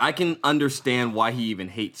 I can understand why he even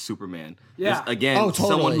hates Superman. Yeah. Again,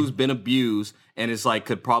 someone who's been abused and is like,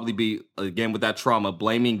 could probably be, again, with that trauma,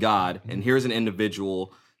 blaming God. And here's an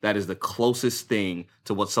individual that is the closest thing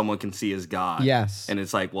to what someone can see as God. Yes. And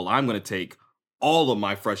it's like, well, I'm going to take all of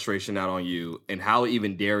my frustration out on you, and how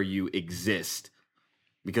even dare you exist?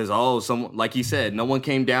 Because, someone, like he said, no one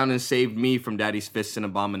came down and saved me from Daddy's fists and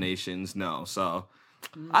abominations. No. So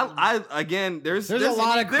again, there's a little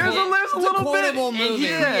bit. Movie. And he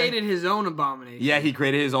created his own abomination. Yeah, he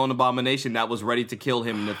created his own abomination that was ready to kill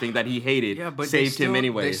him, and the thing that he hated saved him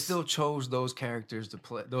anyways. They still chose those characters to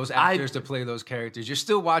play, those actors to play those characters. You're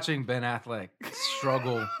still watching Ben Affleck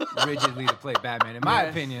struggle rigidly to play Batman. In my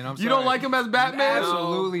opinion, I'm sorry. You don't like him as Batman?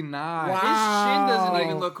 Absolutely not. Wow. His chin doesn't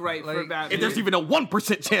even look right for Batman. If there's even a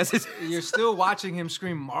 1% chance, you're still watching him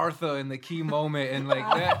scream Martha in the key moment, and like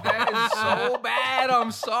that is so bad.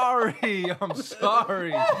 I'm sorry.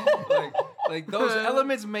 Like those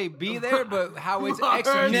elements may be there, but how it's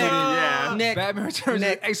executed, Batman Returns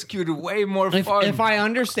is executed way more fun. If I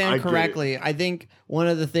understand correctly, I think one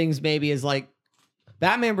of the things maybe is like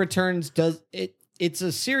Batman Returns does it. It's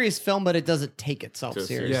a serious film, but it doesn't take itself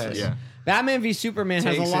seriously. Yes. Batman v Superman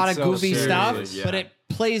has a lot of goofy stuff, but it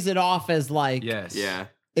plays it off as like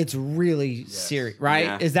it's really serious, right?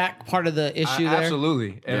 Yeah. Is that part of the issue there?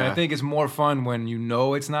 Absolutely. And I think it's more fun when you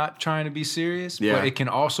know it's not trying to be serious, but it can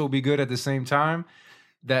also be good at the same time.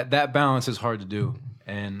 That balance is hard to do.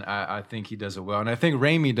 And I think he does it well. And I think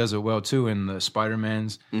Raimi does it well too in the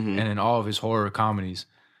Spider-Mans and in all of his horror comedies.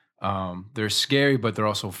 They're scary, but they're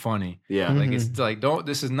also funny. Yeah. Like it's like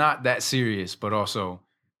this is not that serious, but also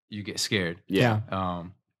you get scared. Yeah.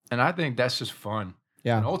 And I think that's just fun.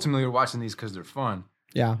 Yeah. And ultimately we're watching these because they're fun.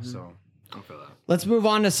 Yeah. So I feel that. Let's move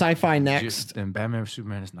on to sci-fi next. And Batman vs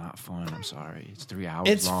Superman is not fun. I'm sorry. It's 3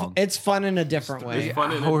 hours long. It's fun in a different way. It's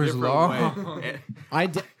fun in a Hours different long. way.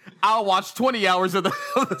 I'll watch 20 hours of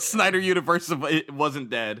the Snyder Universe if it wasn't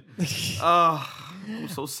dead. I'm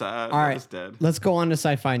so sad. All right. It's dead. Let's go on to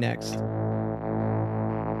sci-fi next.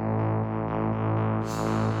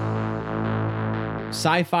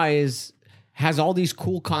 Sci-fi has all these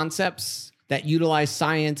cool concepts that utilize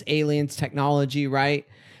science, aliens, technology, right?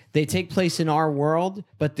 They take place in our world,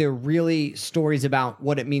 but they're really stories about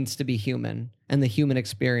what it means to be human and the human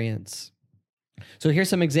experience. So here's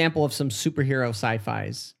some example of some superhero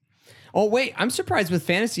sci-fis. Oh, wait, I'm surprised with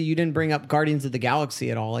fantasy you didn't bring up Guardians of the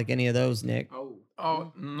Galaxy at all, like any of those, Nick.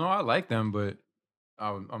 Oh no, I like them, but I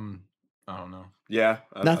don't know. Yeah.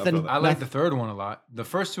 Nothing. I like the third one a lot. The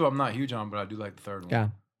first two I'm not huge on, but I do like the third one. Yeah.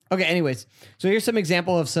 Okay, anyways. So here's some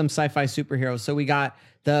example of some sci-fi superheroes. So we got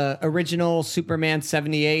the original Superman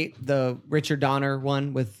 78, the Richard Donner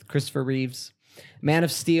one with Christopher Reeves, Man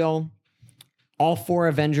of Steel, all 4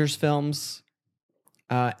 Avengers films,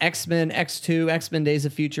 X-Men X2, X-Men Days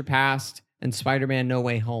of Future Past, and Spider-Man No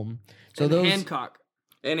Way Home. So and those Hancock.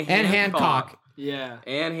 And Hancock. Yeah.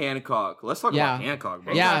 And Hancock. Let's talk about Hancock,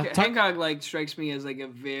 bro. Yeah. Hancock like strikes me as like a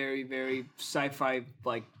very, very sci-fi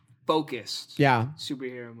like focused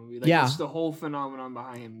superhero movie. Like it's the whole phenomenon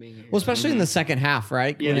behind him being here. Well, especially in the second half,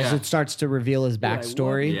 right? Yeah. When it starts to reveal his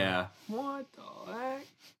backstory. Yeah. What the heck?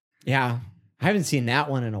 Yeah. I haven't seen that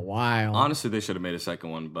one in a while. Honestly, they should have made a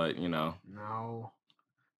second one, but you know. No.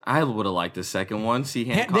 I would have liked the second one. See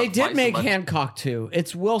Hancock. They did make Hancock 2.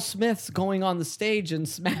 It's Will Smith's going on the stage and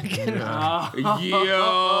smacking. Yo,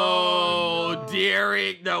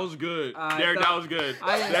 Derek, that was good. Derek, that was good.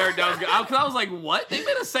 Derek, that was good. Because I was like, what? They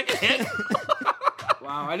made a second Hancock?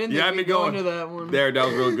 Wow, I didn't think we'd go into that one. Derek, that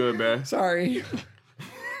was real good, man. Sorry.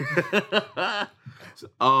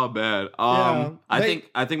 Oh man. I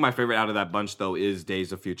think my favorite out of that bunch though is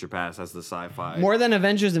Days of Future Past as the sci-fi. More than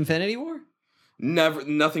Avengers Infinity War?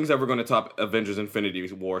 Nothing's ever going to top Avengers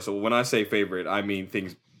Infinity War. So when I say favorite, I mean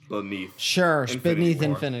things beneath. Sure, Infinity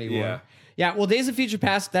War. Infinity War. Yeah. Yeah, well, Days of Future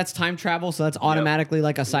Past, that's time travel, so that's automatically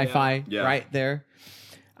like a sci-fi right there.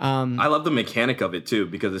 I love the mechanic of it too,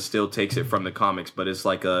 because it still takes it from the comics, but it's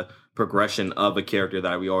like a progression of a character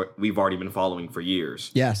that we've already been following for years.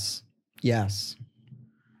 Yes.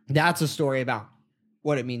 That's a story about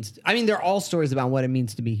what it means. I mean, they're all stories about what it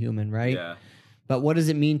means to be human, right? Yeah. But what does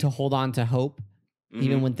it mean to hold on to hope,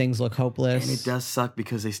 even when things look hopeless? And it does suck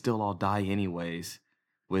because they still all die anyways.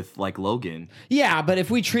 With like Logan. Yeah, but if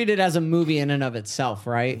we treat it as a movie in and of itself,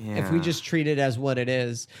 right? Yeah. If we just treat it as what it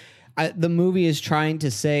is, the movie is trying to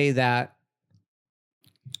say that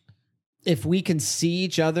if we can see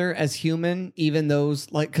each other as human, even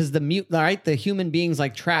those like, because the human beings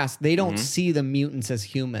like Trask, they don't see the mutants as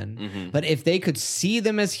human. But if they could see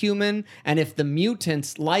them as human, and if the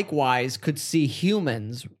mutants likewise could see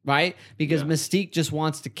humans, right? Because Mystique just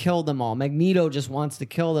wants to kill them all, Magneto just wants to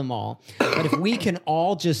kill them all. But if we can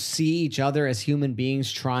all just see each other as human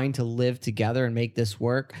beings trying to live together and make this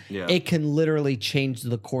work, it can literally change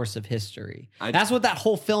the course of history. That's what that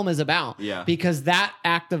whole film is about. Yeah. Because that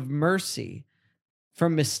act of mercy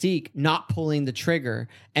from Mystique not pulling the trigger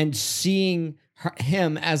and seeing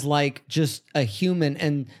him as like just a human,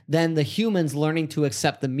 and then the humans learning to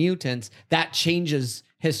accept the mutants, that changes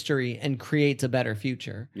history and creates a better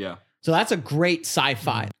future. Yeah. So that's a great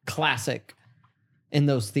sci-fi classic in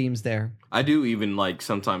those themes there. I do even like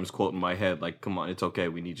sometimes quote in my head, like, come on, it's okay,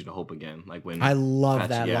 we need you to hope again. Like when I love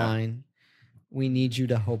that line. We need you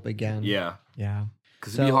to hope again. Yeah. Yeah.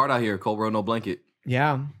 Because it'd be hard out here. Cold road, no blanket.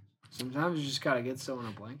 Yeah. Sometimes you just gotta get someone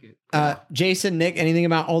a blanket. Jason, Nick, anything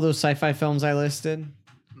about all those sci-fi films I listed?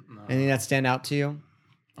 No. Anything that stand out to you?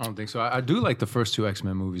 I don't think so. I do like the first two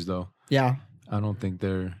X-Men movies, though. Yeah. I don't think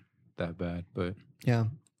they're that bad, but Yeah.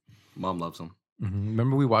 Mom loves them.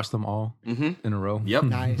 Remember we watched them all in a row? Yep.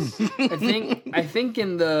 Nice. I think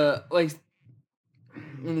in the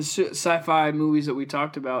sci-fi movies that we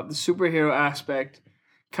talked about, the superhero aspect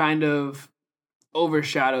kind of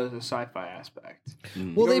overshadows the sci-fi aspect. Well,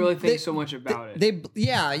 you don't really think so much about it.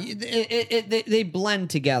 They blend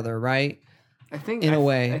together, right? I think in a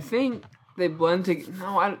way. I think they blend together.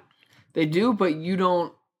 No, they do, but you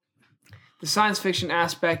don't. The science fiction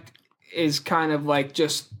aspect is kind of like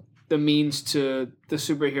just the means to the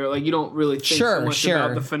superhero. Like you don't really think so much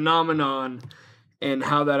about the phenomenon and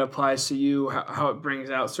how that applies to you, how it brings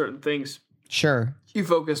out certain things. Sure. You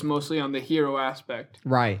focus mostly on the hero aspect.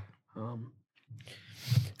 Right.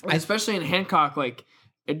 Especially in Hancock, like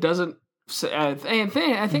it doesn't. I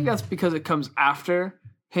think that's because it comes after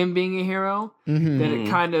him being a hero that it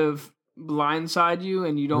kind of blindside you,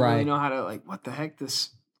 and you don't really know how to like. What the heck?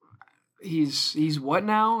 He's what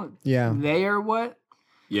now? Yeah. They are what?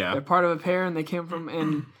 Yeah. They're part of a pair, and they came from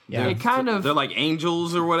and it kind of they're like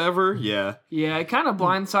angels or whatever. Yeah. Yeah, it kind of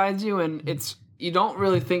blindsides you, and you don't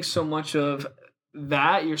really think so much of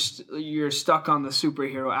that. You're stuck on the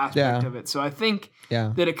superhero aspect of it. So I think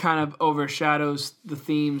that it kind of overshadows the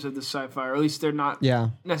themes of the sci-fi, or at least they're not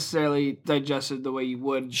necessarily digested the way you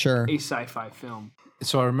would a sci-fi film.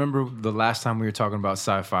 So I remember the last time we were talking about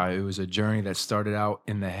sci-fi, it was a journey that started out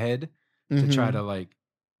in the head to try to like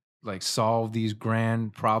solve these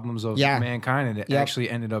grand problems of mankind, and it actually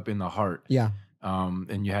ended up in the heart. Yeah.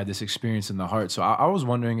 And you had this experience in the heart. So I was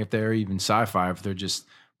wondering if they're even sci-fi, if they're just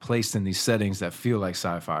placed in these settings that feel like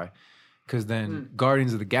sci-fi. Because then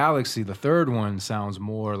Guardians of the Galaxy, the third one, sounds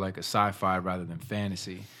more like a sci-fi rather than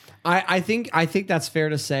fantasy. I think that's fair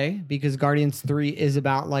to say, because Guardians 3 is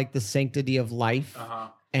about like the sanctity of life,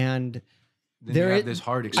 and then you have this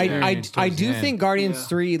hard experience. I do think Guardians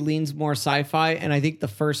 3 leans more sci-fi, and I think the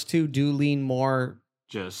first two do lean more.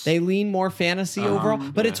 They lean more fantasy overall,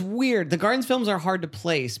 but it's weird. The Guardians films are hard to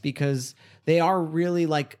place because they are really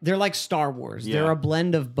they're like Star Wars. Yeah. They're a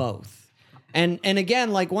blend of both. And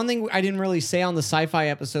again, like one thing I didn't really say on the sci-fi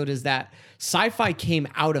episode is that sci-fi came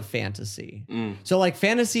out of fantasy. So like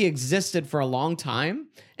fantasy existed for a long time,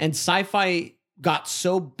 and sci-fi got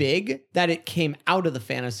so big that it came out of the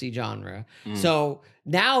fantasy genre. So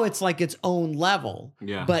now it's like its own level.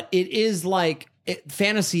 Yeah. But it is like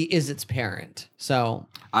fantasy is its parent. So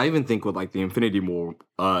I even think with like the Infinity War,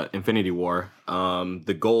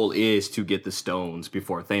 the goal is to get the stones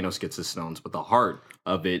before Thanos gets the stones. But the heart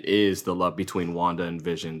of it is the love between Wanda and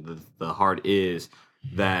Vision. The heart is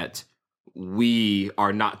that we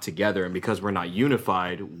are not together, and because we're not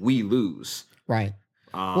unified, we lose. right.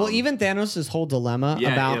 Well, even Thanos' whole dilemma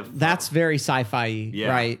that's very sci-fi, Yeah.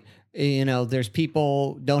 right? You know, there's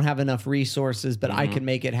people don't have enough resources, but I can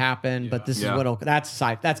make it happen. But this is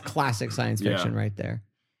that's classic science fiction right there.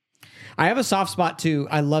 I have a soft spot too.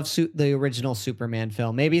 I love the original Superman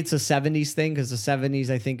film. Maybe it's a 70s thing because the 70s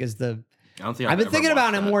I think is the. I don't think I've been ever thinking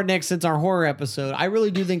about watched it that. more, Nick, since our horror episode. I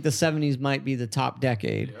really do think the 70s might be the top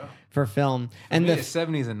decade for film, and the the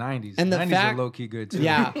 70s and 90s. and the 90s fact- are low key good too.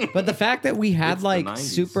 yeah, but the fact that we had It's the like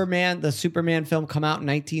 90s. the Superman film come out in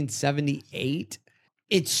 1978,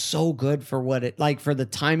 it's so good for what it like for the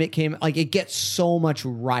time it came. Like it gets so much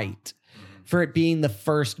right for it being the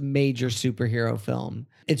first major superhero film.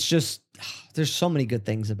 It's just there's so many good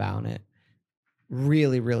things about it.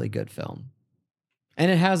 Really, really good film, and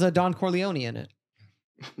it has a Don Corleone in it.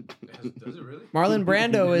 Does it really? Marlon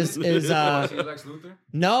Brando is Lex Luthor?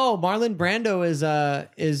 no, Marlon Brando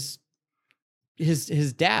is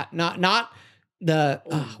his dad, not the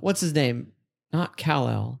what's his name? Not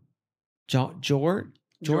Kal-El.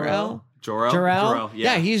 Jor-El? Jor-El?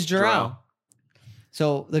 Yeah, he's Jor-El. Jor-El.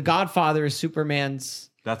 So the Godfather is Superman's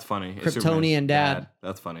That's funny. Kryptonian Superman's dad.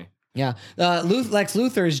 That's funny. yeah. Lex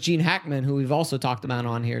Luthor is Gene Hackman, who we've also talked about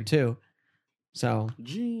on here too. So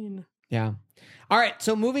Gene. yeah. All right,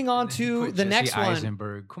 so moving on to Put the Jesse next one.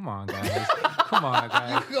 Eisenberg. Come on, guys. Come on,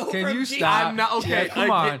 guys. You go Can from you Gene- stop? I'm not okay. Yeah,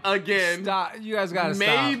 come on. Again. Stop. You guys gotta stop.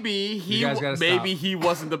 Maybe You guys gotta maybe stop. he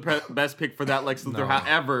wasn't the best pick for that Lex Luthor. No,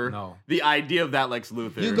 However, no. the idea of that Lex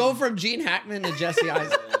Luthor. You go from Gene Hackman to Jesse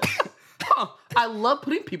Eisenberg. I love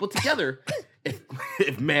putting people together.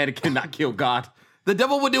 if man cannot kill God, the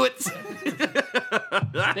devil would do it.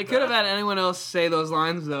 They could have had anyone else say those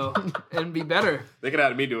lines though, and be better. They could have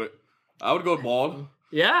had me do it. I would go bald.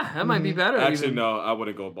 Yeah, that might be better. Actually, even. no, I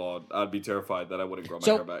wouldn't go bald. I'd be terrified that I wouldn't grow my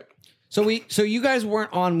So- hair back. So you guys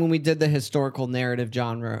weren't on when we did the historical narrative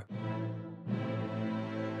genre.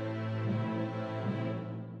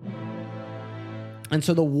 And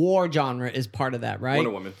so the war genre is part of that, right?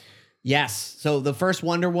 Wonder Woman. Yes. So the first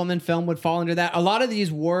Wonder Woman film would fall under that. A lot of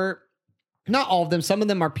these were, not all of them, some of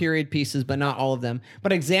them are period pieces, but not all of them.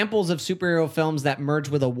 But examples of superhero films that merge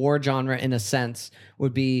with a war genre in a sense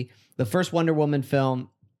would be the first Wonder Woman film,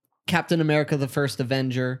 Captain America the First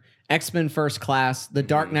Avenger, X-Men First Class, The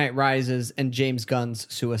Dark Knight Rises, and James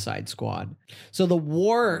Gunn's Suicide Squad. So the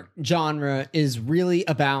war genre is really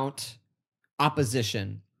about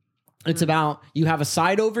opposition. It's about you have a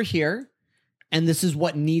side over here, and this is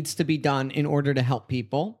what needs to be done in order to help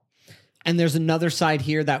people. And there's another side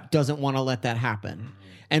here that doesn't want to let that happen.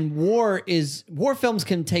 And war films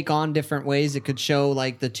can take on different ways. It could show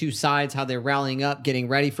like the two sides, how they're rallying up, getting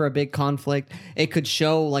ready for a big conflict. It could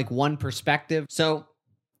show like one perspective. So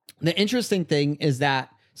the interesting thing is that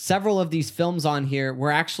several of these films on here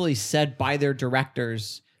were actually said by their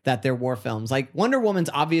directors that they're war films. Like Wonder Woman's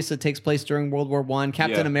obvious it takes place during World War I.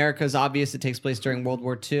 Captain Yeah. America's obvious it takes place during World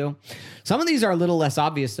War II. Some of these are a little less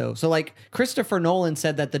obvious though. So like Christopher Nolan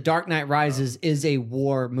said that The Dark Knight Rises is a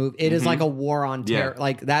war movie. It is like a war on terror. Yeah.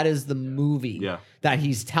 Like that is the movie Yeah. that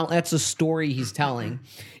he's telling. That's a story he's telling.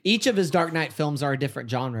 Each of his Dark Knight films are a different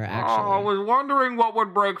genre actually. was wondering what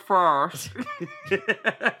would break first.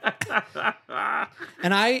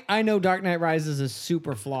 And I know Dark Knight Rises is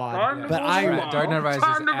super flawed, but Dark Knight Rises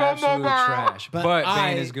is absolute trash. But But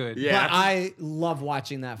I- Bane is good. Yeah. But I love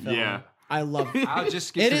watching that film. Yeah. I love I'll just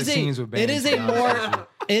skip it to is the scenes with Bane. it is to a be honest with you. more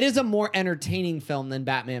it is a more entertaining film than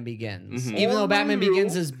Batman Begins. Even though Batman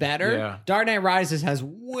Begins is better, Yeah. Dark Knight Rises has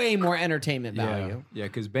way more entertainment value. Yeah,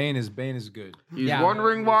 because Bane is good. He's Yeah.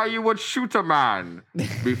 wondering why you would shoot a man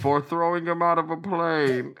before throwing him out of a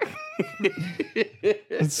plane.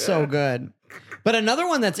 It's so good. But another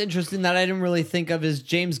one that's interesting that I didn't really think of is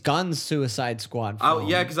James Gunn's Suicide Squad film. Oh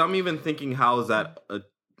yeah, because I'm even thinking, how is that a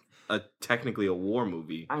technically a war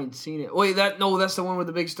movie? I ain't seen it. Wait, that's the one with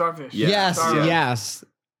the big starfish. Yeah. Yes, Sorry. yes.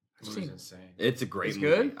 It's a great It's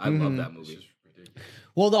movie. good? I love that movie.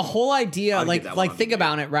 Well, the whole idea, I'll like get that one on think the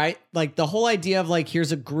about it, right? Like the whole idea of like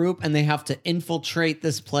here's a group and they have to infiltrate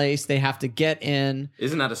this place. They have to get in.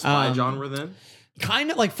 Isn't that a spy Um, genre then?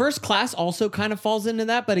 Kind of like First Class also kind of falls into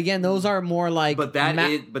that, but again, those are more like But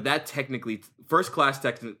that technically First Class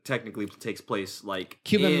technically takes place like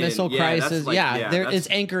Cuban Missile that's Crisis. like- It's that's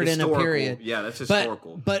anchored in a historical. period. Yeah, that's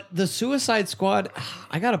historical. But the Suicide Squad,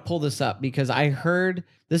 I got to pull this up because I heard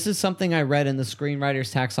this is something I read in the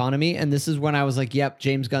screenwriter's taxonomy, and this is when I was like, "Yep,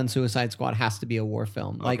 James Gunn Suicide Squad has to be a war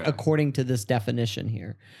film," like Okay. according to this definition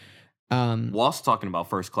here. Whilst talking about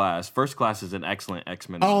First Class, First Class is an excellent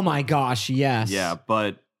X-Men. Oh my gosh, yes. Yeah,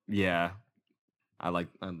 but yeah, I like.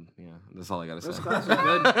 Yeah, that's all I gotta say. First Class was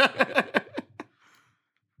good.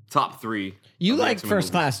 Top 3. You of the like X-Men First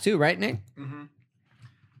movies. Class too, right, Nick?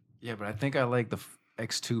 Yeah, but I think I like the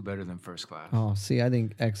X2 better than First Class. Oh, see, I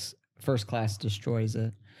think First Class destroys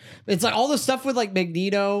it. It's like all the stuff with like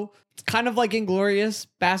Magneto. It's kind of like Inglorious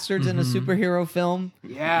Bastards in a superhero film.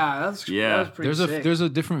 Yeah, that was pretty There's sick. there's a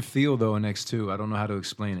different feel though in X2. I don't know how to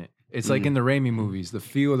explain it. It's like in the Raimi movies. The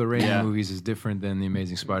feel of the Raimi Yeah. movies is different than the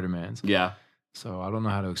Amazing Spider-Mans. Yeah, So I don't know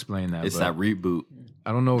how to explain that. it's but that reboot.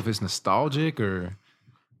 I don't know if it's nostalgic or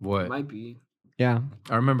what. Might be. Yeah.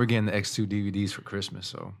 I remember getting the X2 DVDs for Christmas,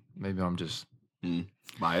 so maybe I'm just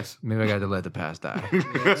Bias. maybe I got to let the past die.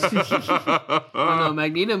 Oh no,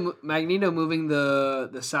 Magneto moving the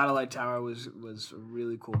satellite tower was a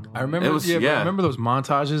really cool moment. I remember, It was- but I yeah. remember those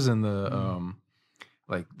montages and the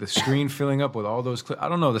like the screen filling up with all those clips. I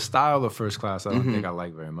don't know the style of First Class. I don't think I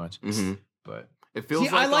like very much, but It feels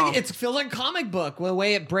See, like I like it. It feels like a comic book, the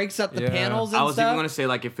way it breaks up the Yeah. panels and I was stuff. even going to say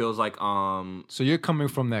like it feels like so you're coming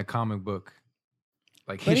from that comic book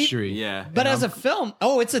like But he- history. yeah. But And as a film,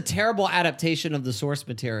 it's a terrible adaptation of the source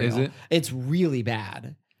material. Is it? It's really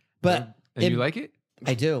bad. But And you like it?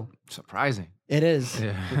 I do. Surprising. It is.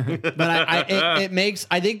 Yeah. But it makes,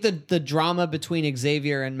 I think the drama between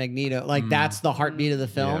Xavier and Magneto, like that's the heartbeat of the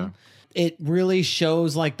film. It really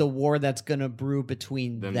shows like the war that's going to brew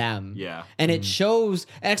between them. Yeah. And it shows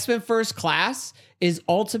X-Men First Class is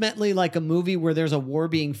ultimately like a movie where there's a war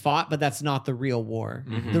being fought, but that's not the real war.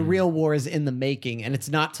 The real war is in the making, and it's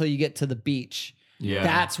not till you get to the beach. Yeah.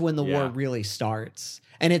 That's when the war Yeah. really starts.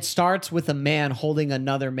 And it starts with a man holding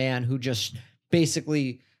another man who just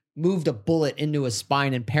basically moved a bullet into his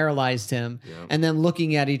spine and paralyzed him, and then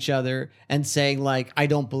looking at each other and saying like, I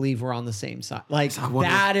don't believe we're on the same side. Like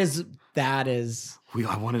that is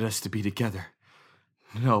I wanted us to be together.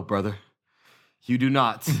 No, brother. You do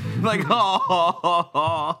not. Like,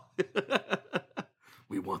 oh.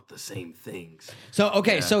 We want the same things. so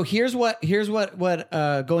okay. So here's what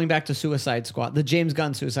going back to Suicide Squad, the James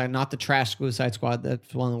Gunn Suicide, not the trash Suicide Squad.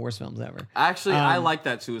 That's one of the worst films ever. Actually, I like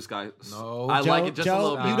that Suicide. No. I like it just a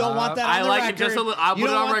little bit. You don't want that on I the like record. it just a little. I You put don't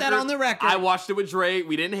it on want record. that on the record. I watched it with Dre.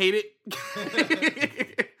 We didn't hate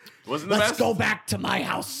it. Wasn't the Let's best. go back to my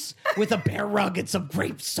house with a bear rug and some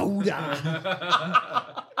grape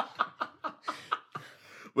soda.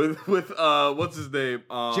 with what's his name?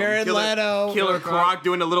 Jared Leto. Killer Croc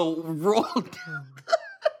doing a little roll.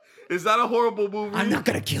 Is that a horrible movie? I'm not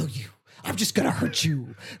gonna kill you. I'm just gonna hurt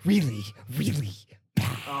you really, really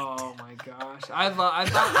bad. Oh my gosh! I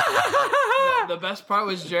thought the best part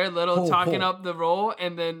was Jared Leto talking up the role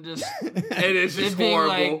and then just It is just it being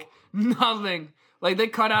horrible. like nothing. Like they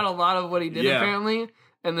cut out a lot of what he did Yeah. apparently,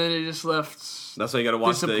 and then it just left. That's why you got to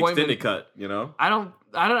watch the Disappointment. extended cut. You know, I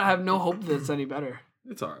have no hope that it's any better.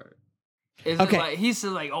 it's all right. Is Okay. it like he's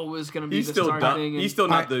still like, oh, it's gonna be He's the still start not. thing? He's still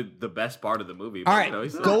not the best part of the movie. All but, right, you know,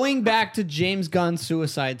 he's still- going back to James Gunn's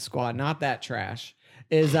Suicide Squad, not that trash,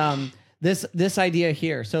 is this idea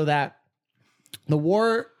here. So that the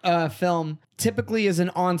war film typically is an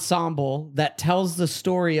ensemble that tells the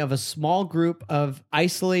story of a small group of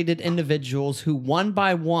isolated individuals who one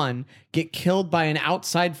by one get killed by an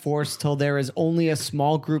outside force till there is only a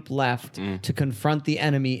small group left to confront the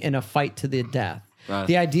enemy in a fight to the death.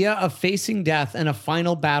 The idea of facing death and a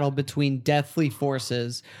final battle between deathly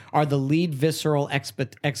forces are the lead visceral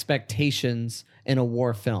expectations in a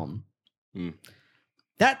war film.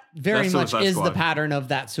 That very That's much Suicide is Squad. the pattern of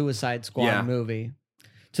that Suicide Squad Yeah. movie.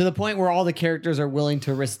 To the point where all the characters are willing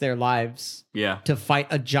to risk their lives yeah, to fight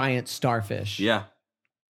a giant starfish. yeah.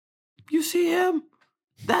 You see him?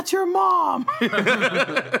 That's your mom.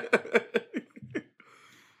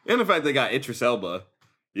 And the fact they got Idris Elba,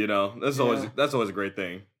 you know, that's always a great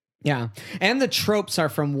thing. Yeah. And the tropes are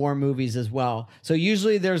from war movies as well. So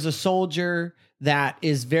usually there's a soldier that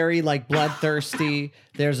is very like bloodthirsty.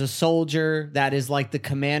 There's a soldier that is like the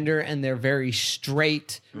commander and they're very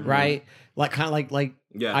straight, right? Like kind of like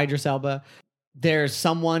Yeah. Idris Elba. There's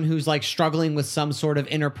someone who's like struggling with some sort of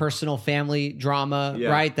interpersonal family drama, Yeah.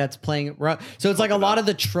 right? That's playing. So it's like a lot of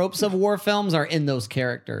the tropes of war films are in those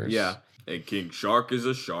characters. Yeah. And King Shark is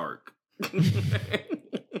a shark.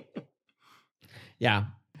 Yeah.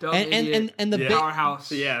 Dumb and idiot. and the big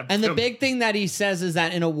Powerhouse. Yeah. and the big thing that he says is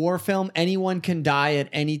that in a war film, anyone can die at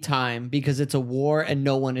any time because it's a war and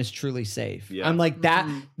no one is truly safe. Yeah. I'm like that.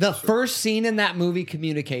 The first scene in that movie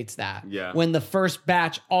communicates that. Yeah. When the first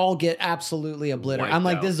batch all get absolutely obliterated. Wiped I'm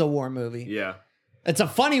like, out. this is a war movie. Yeah. It's a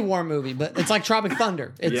funny war movie, but it's like Tropic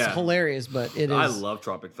Thunder. It's Yeah. hilarious, but it is. I love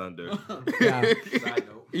Tropic Thunder. Yeah. Side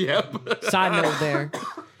note. Yep. Side note there.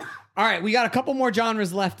 All right, we got a couple more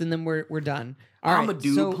genres left, and then we're done. All I'm right, a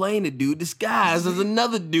dude so- playing a dude disguised as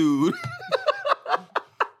another dude.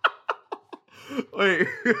 Wait.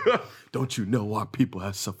 Don't you know our people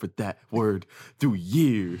have suffered that word through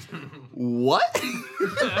years? What?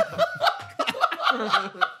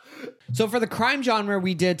 So for the crime genre,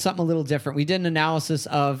 we did something a little different. We did an analysis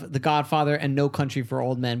of The Godfather and No Country for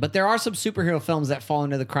Old Men, but there are some superhero films that fall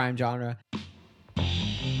into the crime genre.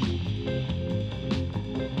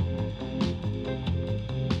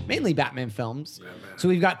 Mainly Batman films. So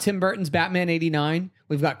we've got Tim Burton's Batman 89.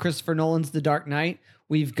 We've got Christopher Nolan's The Dark Knight.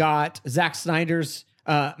 We've got Zack Snyder's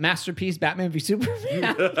masterpiece, Batman v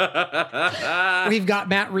Superman. We've got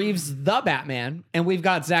Matt Reeves' The Batman. And we've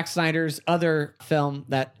got Zack Snyder's other film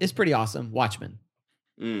that is pretty awesome, Watchmen.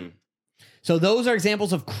 So those are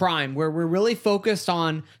examples of crime where we're really focused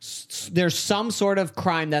on there's some sort of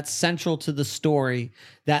crime that's central to the story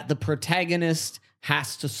that the protagonist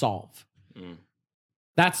has to solve.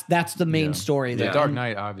 That's the main story The there. Dark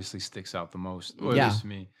Knight obviously sticks out the most, or at Yeah. least to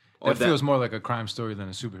me. Or It that- feels more like a crime story than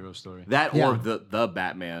a superhero story. That Yeah. or the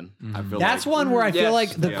Batman. I feel That's like. one where I feel Yes. like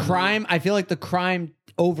the Yeah. crime. I feel like the crime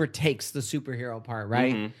overtakes the superhero part,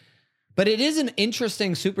 right? Mhm. But it is an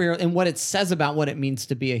interesting superhero in what it says about what it means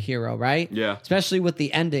to be a hero, right? Yeah. Especially with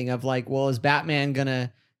the ending of like, well, is Batman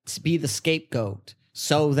gonna be the scapegoat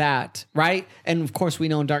so that, right? And of course, we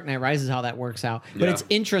know in Dark Knight Rises how that works out. But Yeah. it's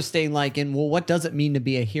interesting, like, in well, what does it mean to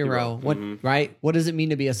be a hero? What, right? What does it mean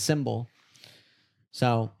to be a symbol?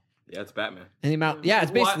 So, Yeah, it's Batman. and the amount, yeah,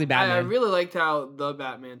 it's basically Batman. I really liked how the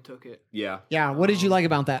Batman took it. Yeah. Yeah. What did you like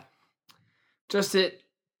about that? Just it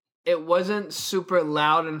wasn't super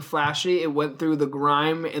loud and flashy. It went through the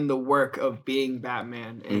grime and the work of being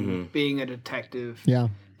Batman and being a detective Yeah.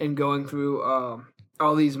 and going through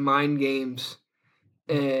all these mind games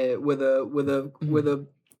with a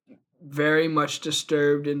very much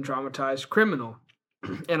disturbed and traumatized criminal.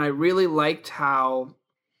 And I really liked how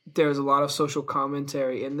there's a lot of social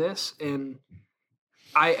commentary in this, and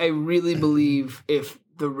I really believe if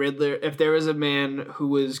the Riddler, if there was a man who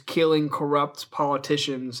was killing corrupt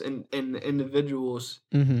politicians and individuals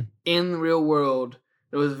Mm-hmm. in the real world,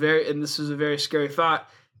 it was and this was a very scary thought,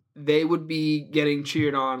 they would be getting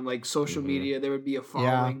cheered on, like social media. There would be a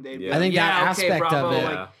following. They'd be Yeah. I think like, that aspect of it-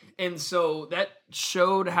 Like, and so that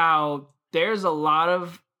showed how there's a lot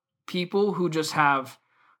of people who just have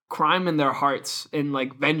crime in their hearts and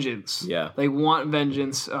like vengeance. Yeah. They want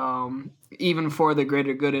vengeance, even for the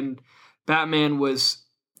greater good. And Batman was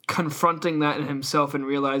confronting that in himself and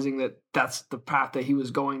realizing that that's the path that he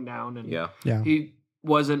was going down. And Yeah. he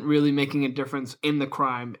wasn't really making a difference in the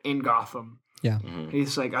crime in Gotham. Yeah.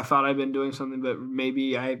 He's like, I thought I've been doing something, but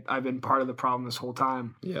maybe I've been part of the problem this whole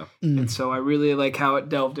time. Yeah. Mm. And so I really like how it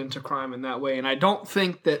delved into crime in that way. And I don't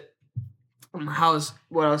think that what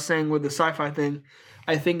I was saying with the sci-fi thing,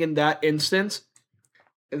 I think in that instance,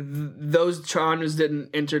 those genres didn't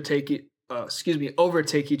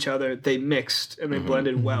overtake each other. They mixed and they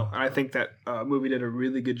blended well. And I think that movie did a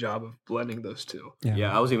really good job of blending those two.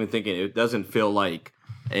 Yeah, I was even thinking it doesn't feel like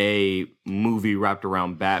a movie wrapped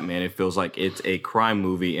around Batman. It feels like it's a crime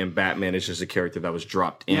movie, and Batman is just a character that was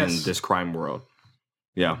dropped in Yes. this crime world.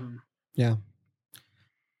 Yeah, Yeah.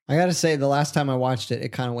 I got to say, the last time I watched it, it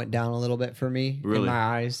kind of went down a little bit for me in Really? my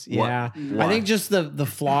eyes. What- Yeah. why? I think just the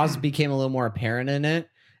flaws became a little more apparent in it,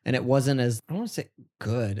 and it wasn't as, I don't want to say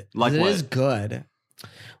good. Like it what? is good.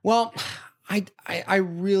 Well, I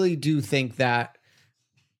really do think that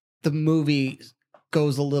the movie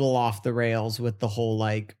goes a little off the rails with the whole,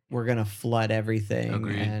 like, we're going to flood everything.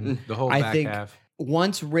 Agreed. And The whole I back think half.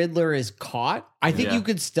 once Riddler is caught, I think Yeah. you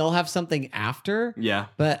could still have something after. yeah,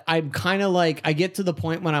 But I'm kind of like, I get to the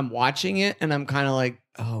point when I'm watching it and I'm kind of like,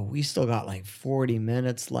 oh, we still got like 40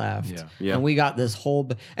 minutes left. Yeah. Yeah. And we got this whole,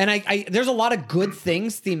 and I there's a lot of good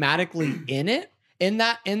things thematically in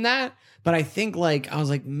that. But I think like, I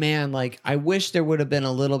was like, man, like I wish there would have been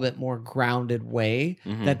a little bit more grounded way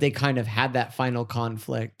that they kind of had that final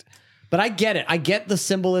conflict. But I get it. I get the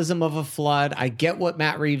symbolism of a flood. I get what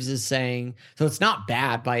Matt Reeves is saying. So it's not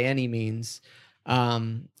bad by any means.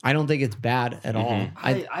 I don't think it's bad at all.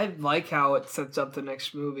 I like how it sets up the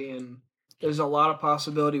next movie, and there's a lot of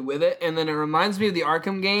possibility with it. And then it reminds me of the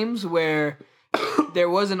Arkham games where there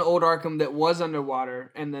was an old Arkham that was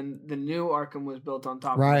underwater, and then the new Arkham was built on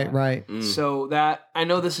top of that. Right. So that, I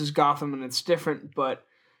know this is Gotham and it's different, but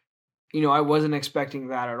I wasn't expecting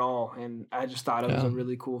that at all, and I just thought it was a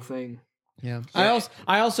really cool thing. Yeah.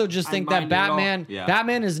 I also just think that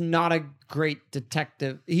Batman is not a great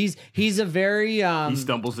detective. He's a very he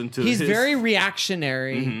stumbles into he's very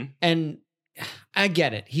reactionary, and I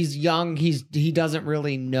get it. He's young. He doesn't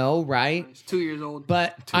really know, right? He's 2 years old.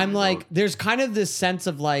 But I'm like, there's kind of this sense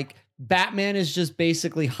of like Batman is just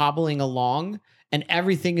basically hobbling along, and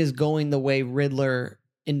everything is going the way Riddler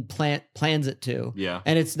plans it to. Yeah.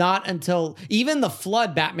 And it's not until even the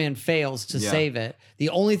flood, Batman fails to save it. The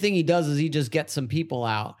only thing he does is he just gets some people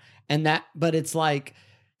out, but it's like.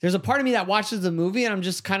 There's a part of me that watches the movie and I'm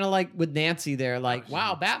just kind of like with Nancy there, like,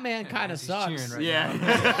 wow, Batman kind of sucks. Right Yeah.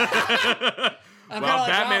 I'm Well, kinda like,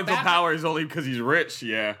 Batman's wow, power is only because he's rich.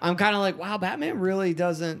 Yeah. I'm kind of like, wow, Batman really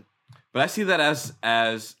doesn't. But I see that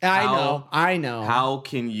as I know. How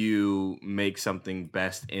can you make something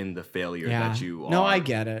best in the failure that you are? No, I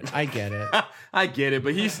get it. I get it,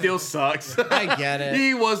 but he still sucks. I get it.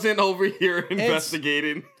 He wasn't over here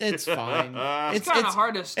investigating. It's fine. It's kind of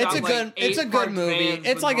hard to stop. It's a good movie. fans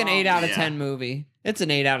It's like an 8 out of Yeah. 10 movie. It's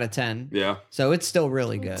an 8 out of 10. Yeah. So it's still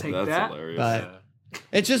really good. Take That's that. hilarious. But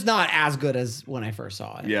it's just not as good as when I first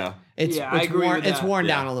saw it. yeah. It's I agree with it's that. worn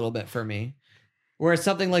Yeah. down a little bit for me. Whereas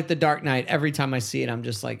something like The Dark Knight, every time I see it, I'm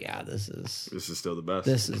just like, yeah, this is still the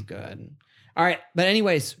best. good. All right, but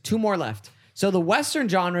anyways, 2 more left. So the Western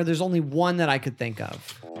genre, there's only one that I could think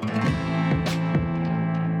of.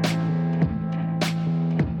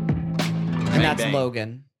 And that's bang.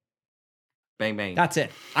 Logan. Bang bang. That's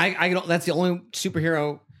it. I don't. That's the only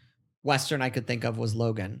superhero Western I could think of was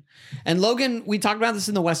Logan. And Logan, we talked about this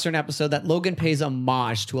in the Western episode, that Logan pays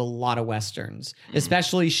homage to a lot of Westerns,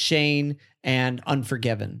 especially Shane and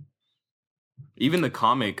Unforgiven. Even the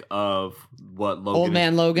comic of what Logan Old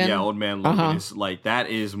Man Logan? Yeah, Old Man Logan Uh-huh. is like, that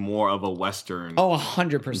is more of a Western Oh,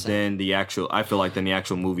 100%. than the actual, I feel like, than the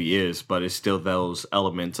actual movie is, but it's still those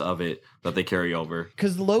elements of it that they carry over.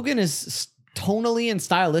 Because Logan is tonally and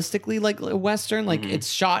stylistically like a Western. Like it's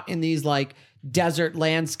shot in these like desert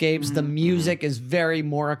landscapes. The music is very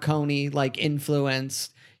Morricone like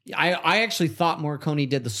influenced. I actually thought Morricone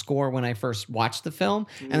did the score when I first watched the film,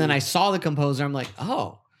 and then I saw the composer. I'm like,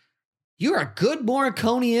 oh, you're a good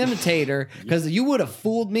Morricone imitator, because you would have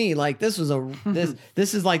fooled me. Like this was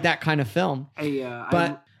this is like that kind of film.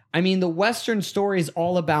 But I mean, the Western story is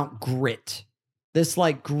all about grit. This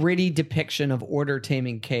like gritty depiction of order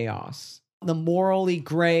taming chaos. The morally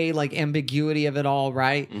gray like ambiguity of it all,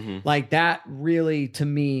 right? Like that really, to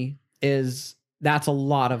me, that's a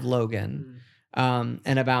lot of Logan. And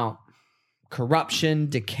about corruption,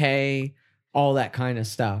 decay, all that kind of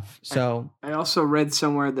stuff. So I also read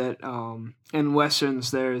somewhere that in Westerns,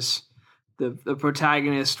 there's the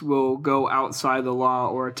protagonist will go outside the law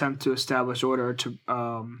or attempt to establish order to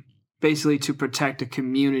basically to protect a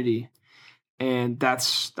community. And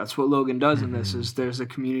that's what Logan does in this. Is there's a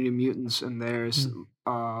community of mutants, and there's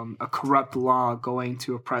a corrupt law going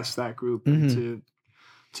to oppress that group and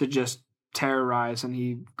to just terrorize, and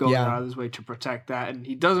he goes out of his way to protect that. And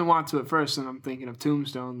he doesn't want to at first. And I'm thinking of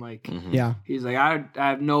Tombstone, like he's like, I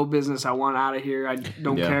have no business. I want out of here. I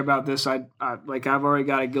don't care about this. I like I've already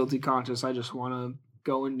got a guilty conscience. I just want to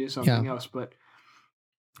go and do something else. But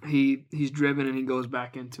he's driven, and he goes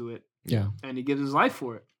back into it. Yeah, and he gives his life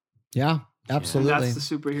for it. Yeah. Absolutely. And that's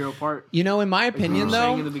the superhero part. You know, in my opinion,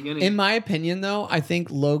 though, I think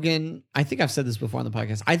Logan, I think I've said this before on the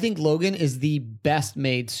podcast, I think Logan is the best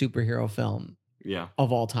made superhero film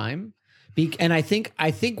of all time. And I think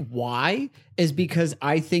why is because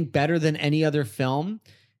I think better than any other film,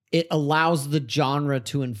 it allows the genre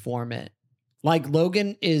to inform it. Like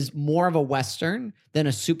Logan is more of a Western than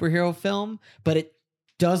a superhero film, but it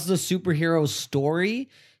does the superhero story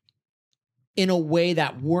in a way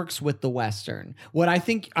that works with the Western. What I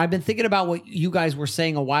think, I've been thinking about what you guys were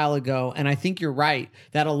saying a while ago, and I think you're right,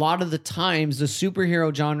 that a lot of the times the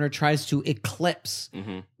superhero genre tries to eclipse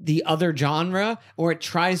the other genre, or it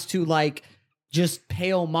tries to like just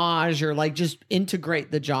pay homage or like just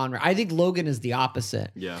integrate the genre. I think Logan is the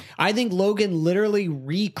opposite. Yeah. I think Logan literally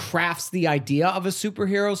recrafts the idea of a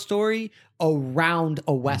superhero story around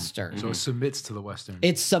a Western. So it submits to the Western.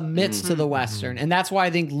 It submits to the Western. And that's why I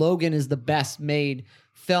think Logan is the best made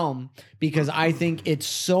film, because I think it's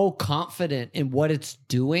so confident in what it's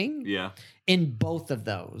doing in both of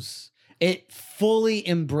those. It fully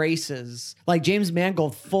embraces, like James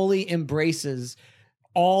Mangold fully embraces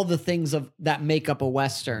all the things that make up a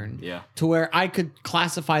Western. Yeah. To where I could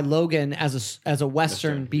classify Logan as a Western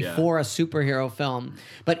Western, yeah. before a superhero film.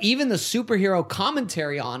 But even the superhero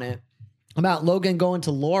commentary on it about Logan going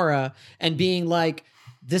to Laura and being like,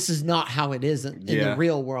 this is not how it is in Yeah. the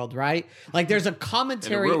real world, right? Like there's a In the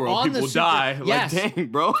commentary real world, on people the super- die. Yes. Like, dang,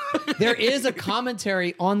 bro. There is a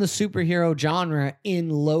commentary on the superhero genre in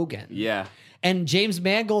Logan. Yeah. And James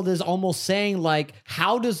Mangold is almost saying, like,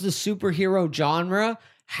 how does the superhero genre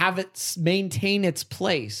have it maintain its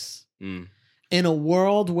place in a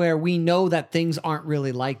world where we know that things aren't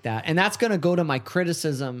really like that? And that's going to go to my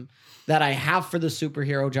criticism that I have for the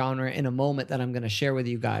superhero genre in a moment that I'm going to share with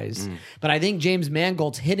you guys. But I think James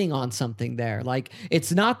Mangold's hitting on something there. Like,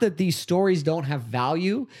 it's not that these stories don't have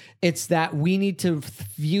value, it's that we need to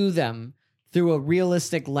view them through a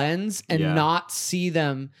realistic lens and Yeah. not see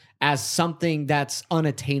them as something that's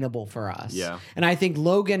unattainable for us. Yeah. And I think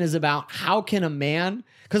Logan is about how can a man,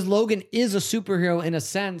 because Logan is a superhero in a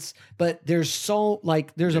sense, but there's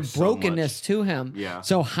There's a so brokenness much. to him. Yeah.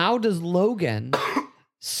 So how does Logan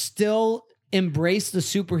still embrace the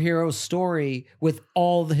superhero story with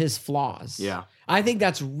all his flaws? Yeah. I think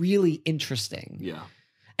that's really interesting. Yeah.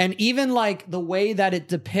 And even like the way that it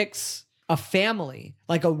depicts a family,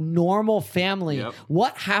 like a normal family. Yep.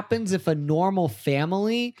 What happens if a normal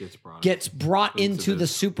family Gets brought into the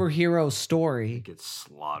this. superhero story? Gets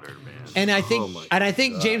slaughtered, man. And I think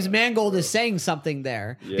my James Mangold is saying something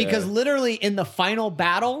there because literally in the final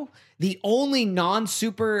battle, the only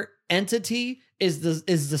non-super entity is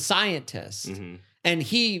the scientist. And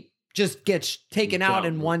he just gets taken out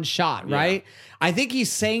in one shot, right? I think he's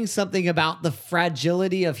saying something about the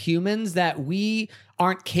fragility of humans that we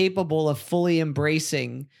aren't capable of fully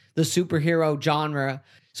embracing the superhero genre.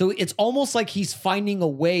 So it's almost like he's finding a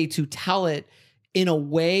way to tell it in a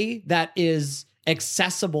way that is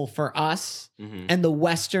accessible for us. And the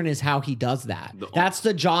Western is how he does that. That's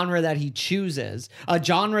the genre that he chooses, a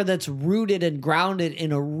genre that's rooted and grounded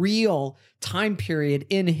in a real time period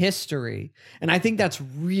in history. And I think that's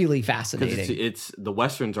really fascinating. It's the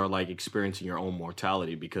Westerns are like experiencing your own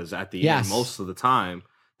mortality because at the Yes. end, most of the time,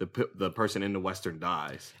 the person in the Western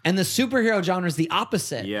dies. And the superhero genre is the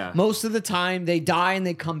opposite. Yeah. Most of the time they die and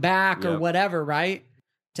they come back or Yep. whatever, right?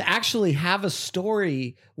 To actually have a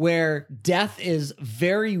story where death is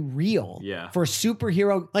very real Yeah. for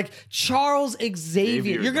superhero, like Charles Xavier.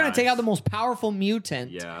 Xavier You're going to dies. take out the most powerful mutant,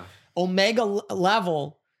 Yeah. Omega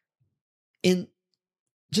level, in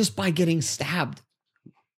just by getting stabbed.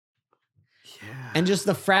 Yeah. And just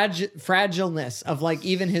the fragileness of like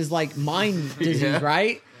even his like mind disease, Yeah.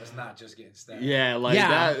 right? That's not just getting stabbed. Yeah, like Yeah.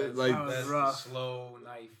 that. Like, Oh, That's rough. a slow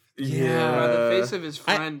knife. By the face of his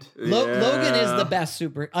friend. Logan is the best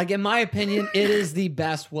like in my opinion, it is the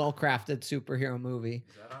best well-crafted superhero movie.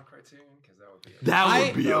 Is that on Criterion? Because that would be. That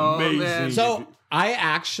would be Oh, amazing. man. So I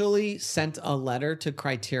actually sent a letter to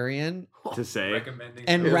Criterion to say. recommending.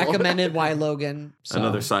 and it. recommended Why Logan. So-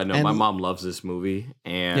 Another side note, and- my mom loves this movie,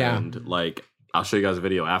 and like I'll show you guys a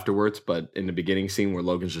video afterwards. But in the beginning scene where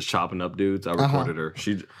Logan's just chopping up dudes, I recorded her.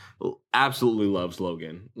 She absolutely loves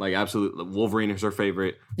Logan. Like absolutely, Wolverine is her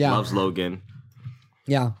favorite. Yeah. Loves Logan.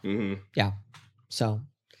 Yeah, Mm-hmm. yeah. So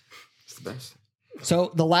It's the best.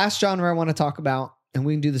 So the last genre I want to talk about, and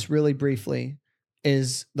we can do this really briefly,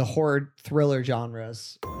 is the horror thriller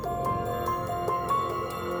genres.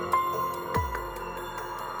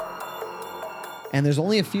 And there's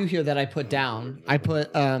only a few here that I put down. I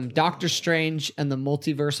put Doctor Strange and the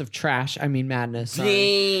Multiverse of Trash. I mean Madness.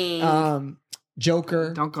 Sorry.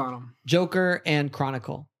 Joker, Dunk on him. Joker, and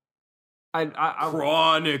Chronicle. I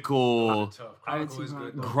Chronicle. Tough. I haven't Chronicle seen is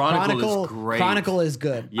good. Chronicle. though. Chronicle is great. Chronicle is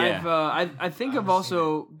good. Yeah. I think of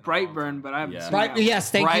also Brightburn, but I haven't Yeah. seen Bright, that.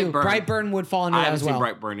 yes, thank you. Brightburn. Brightburn would fall into I that haven't as well. seen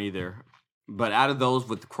Brightburn either. But out of those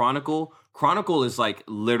with Chronicle is like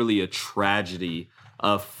literally a tragedy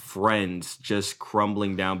of friends just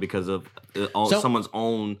crumbling down because of someone's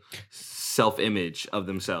own self-image of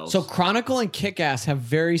themselves. So Chronicle and Kick-Ass have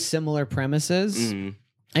very similar premises, Mhm.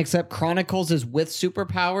 except Chronicles is with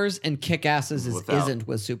superpowers and Kick-Ass Without. isn't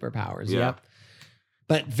with superpowers. Yeah. Yep.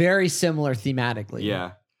 But very similar thematically.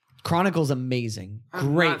 Yeah. Chronicle's amazing. I've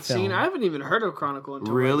Great not film. seen. I haven't even heard of Chronicle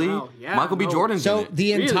until Really? right now. Yeah, Michael B. no. Jordan's in So it.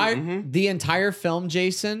 the Really? entire Mhm. the entire film,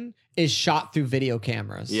 Jason, is shot through video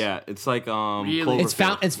cameras. Yeah, it's like Really? It's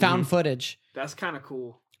found Cloverfield. footage. That's kind of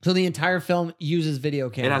cool. So the entire film uses video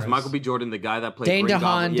It cameras. has Michael B. Jordan, the guy that played Dane Green DeHaan,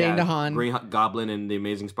 Goblin. Dane DeHaan. Green Goblin in the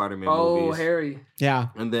Amazing Spider-Man Oh, movies. Harry. Yeah.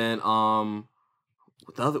 And then what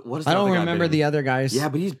is the I don't other guy remember been the in? other guys. Yeah,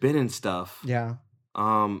 but he's been in stuff. Yeah.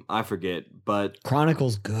 I forget, but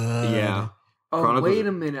Chronicle's good. yeah. Oh, Chronicles- wait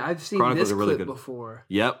a minute. I've seen Chronicles this are really clip good. before.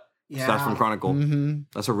 Yep. Yeah. So that's from Chronicle. Mhm.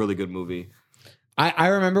 That's a really good movie. I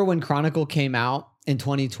remember when Chronicle came out in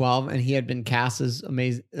 2012 and he had been cast as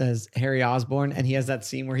Harry Osborn, and he has that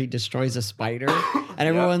scene where he destroys a spider and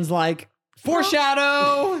everyone's like,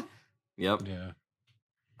 foreshadow. Yep. Yeah,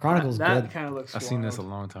 Chronicle's that good. kind of looks. I seen this a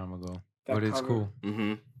wild. long time ago, That but it's cover. cool.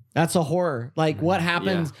 Mm-hmm. That's a horror. Like what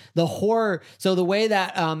happens, the horror. So the way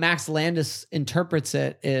that Max Landis interprets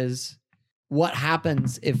it is what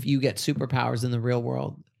happens if you get superpowers in the real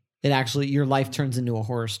world. It actually, your life turns into a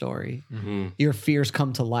horror story. Mm-hmm. Your fears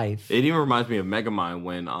come to life. It even reminds me of Megamind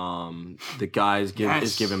when the guy is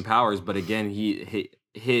Yes. given powers, but again,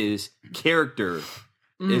 his character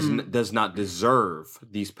does not deserve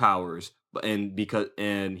these powers, and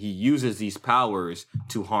he uses these powers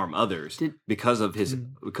to harm others because of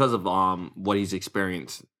what he's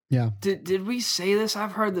experienced. Yeah. Did we say this?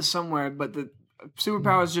 I've heard this somewhere, but the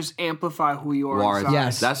superpowers just amplify who you are. inside.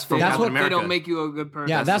 Yes. That's from That's Captain what- They America. don't make you a good person.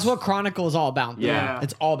 Yeah, that's what Chronicle is all about. though. Yeah.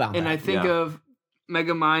 It's all about And that. I think Yeah. of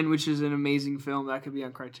Megamind, which is an amazing film that could be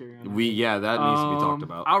on Criterion. that needs to be talked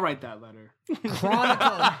about. I'll write that letter.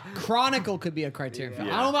 Chronicle could be a Criterion film.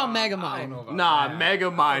 I don't know about Megamind. Nah,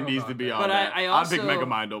 Megamind needs to be on But that. I I'd pick also-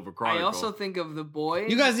 Megamind over Chronicle. I also think of The Boys.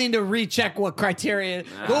 You guys need to recheck what Criterion.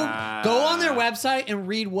 Go on their website and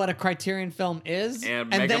read what a Criterion film is,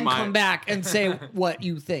 And and then Megamind- come back and say what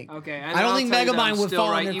you think. Okay, I don't think Megamind would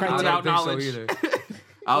fall under even I Criterion. without don't think so knowledge. either.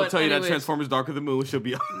 I'll But tell you that anyways- Transformers Darker Than the Moon should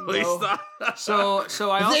be on the list. So I If they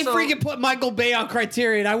also freaking put Michael Bay on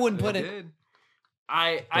Criterion, I wouldn't put it. Did.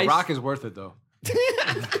 I The Rock is worth it though.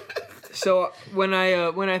 so when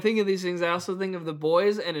I think of these things, I also think of The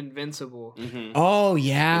Boys and Invincible. Oh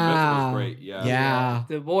yeah, Invincible's great, yeah. yeah.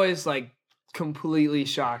 The Boys like completely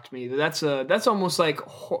shocked me. That's almost like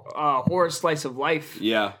horror slice of life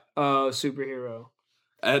Yeah. superhero.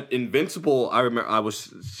 At Invincible, I remember I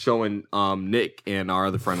was showing Nick and our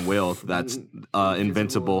other friend Will that's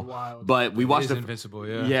Invincible, Wild. but we It watched is the Invincible,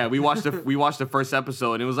 yeah. yeah we watched the first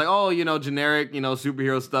episode and it was like, oh, generic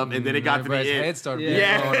superhero stuff, and then it got to the Everybody's end. head started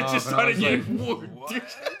Yeah. blowing It off, just and I was started like, getting more.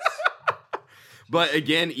 But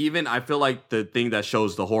again, even I feel like the thing that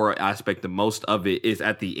shows the horror aspect the most of it is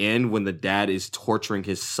at the end when the dad is torturing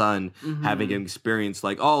his son, having an experience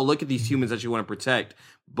like, oh, look at these humans that you want to protect,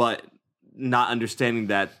 but not understanding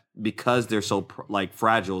that because they're so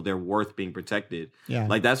fragile, they're worth being protected. Yeah.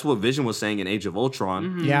 Like that's what Vision was saying in Age of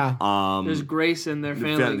Ultron. Yeah. There's grace in their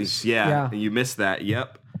The families. yeah, Yeah. and you missed that.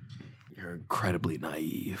 Yep. You're incredibly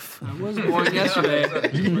naive. I was born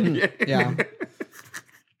yesterday. Yeah.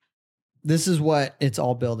 This is what it's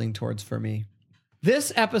all building towards for me.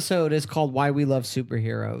 This episode is called Why We Love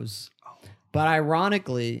Superheroes. But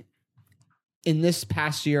ironically, in this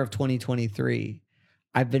past year of 2023,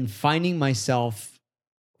 I've been finding myself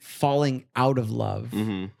falling out of love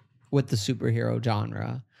Mm-hmm. with the superhero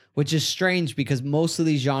genre, which is strange because most of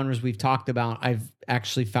these genres we've talked about, I've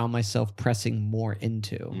actually found myself pressing more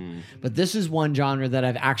into. Mm. But this is one genre that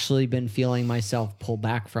I've actually been feeling myself pull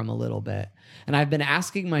back from a little bit. And I've been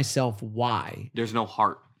asking myself why. There's no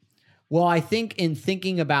heart. Well, I think in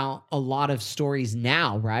thinking about a lot of stories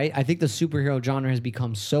now, right? I think the superhero genre has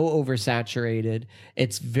become so oversaturated.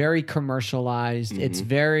 It's very commercialized. It's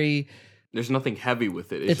very There's nothing heavy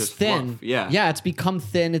with it. It's just thin. fluff. Yeah. Yeah, it's become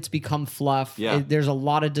thin, it's become fluff. Yeah. There's a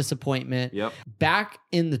lot of disappointment. Yep. Back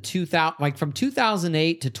in the 2000 like from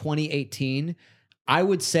 2008 to 2018, I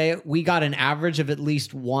would say we got an average of at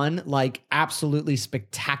least one like absolutely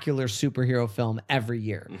spectacular superhero film every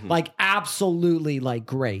year. Like absolutely like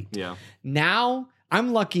great. Yeah. Now,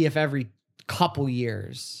 I'm lucky if every couple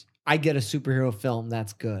years I get a superhero film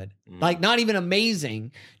that's good. Like not even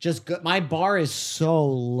amazing, just good. My bar is so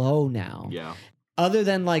low now. Yeah. Other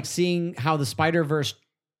than like seeing how the Spider-Verse,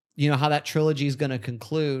 how that trilogy is going to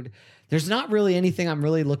conclude, there's not really anything I'm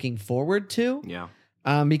really looking forward to. Yeah.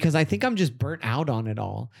 Because I think I'm just burnt out on it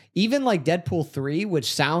all. Even like Deadpool 3,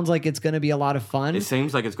 which sounds like it's going to be a lot of fun. It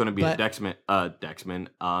seems like it's going to be But-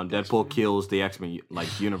 Deadpool kills the X-Men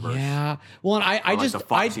universe. Yeah. Well, and I Or, like, just the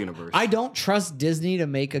Fox universe. I don't trust Disney to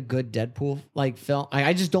make a good Deadpool like film.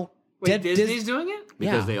 I just don't. Wait, Disney's doing it?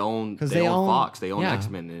 Because Yeah. they own 'Cause they they own own- Fox, they own yeah.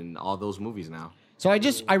 X-Men and all those movies now. So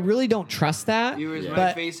I really don't trust that. Viewers, my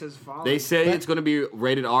But face has fallen. They say But- it's going to be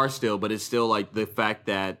rated R still, but it's still like the fact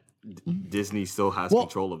that Disney still has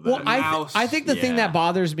control of that. Well, I think the thing Yeah. that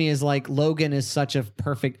bothers me is like Logan is such a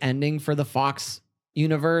perfect ending for the Fox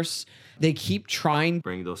universe. They keep trying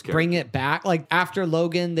bring those characters. bring it back. Like after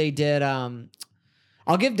Logan, they did.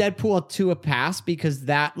 I'll give Deadpool 2 a pass because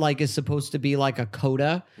that like is supposed to be like a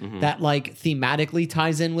coda that like thematically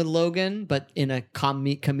ties in with Logan, but in a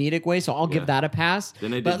comedic way. So I'll give that a pass.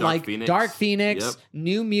 Then they did but Dark like Phoenix. Dark Phoenix, Yep.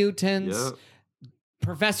 New Mutants. Yep.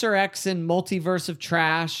 Professor X and Multiverse of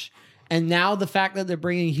Trash, and now the fact that they're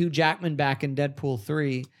bringing Hugh Jackman back in Deadpool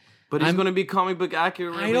 3. But he's going to be comic book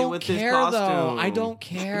accurate I don't with care, his costume. though. I don't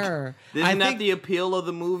care. Isn't that the appeal of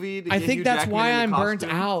the movie? I think that's why I'm burnt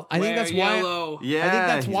out. I think that's why. Yellow. Yeah, I think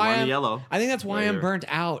that's he's why wearing I'm yellow. I think that's why I'm burnt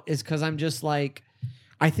out, is because I'm just like,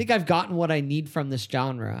 I think I've gotten what I need from this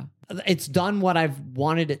genre. It's done what I've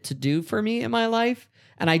wanted it to do for me in my life,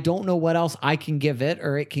 and I don't know what else I can give it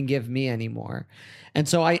or it can give me anymore. And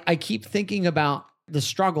so I keep thinking about the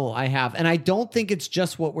struggle I have. And I don't think it's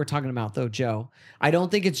just what we're talking about, though, Joe. I don't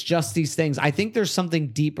think it's just these things. I think there's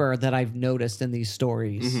something deeper that I've noticed in these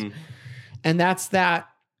stories. Mm-hmm. And that's that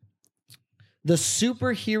the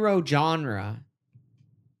superhero genre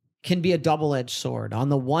can be a double-edged sword. On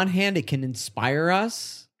the one hand, it can inspire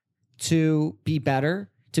us to be better,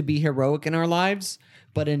 to be heroic in our lives.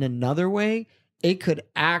 But in another way, it could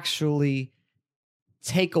actually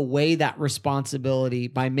take away that responsibility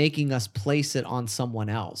by making us place it on someone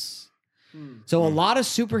else. So a lot of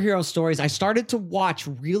superhero stories, I started to watch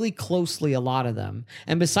really closely, a lot of them.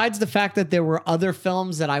 And besides the fact that there were other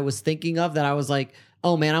films that I was thinking of that I was like,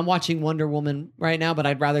 oh man, I'm watching Wonder Woman right now, but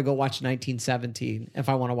I'd rather go watch 1917 if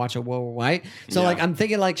I want to watch a World War White. So like, I'm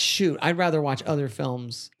thinking like, shoot, I'd rather watch other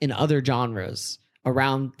films in other genres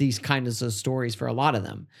around these kinds of stories for a lot of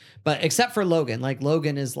them. But except for Logan, like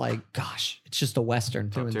Logan is like, gosh, it's just a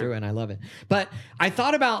Western through and through, and I love it. But I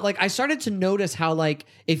thought about, like, I started to notice how, like,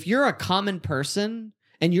 if you're a common person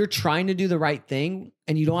and you're trying to do the right thing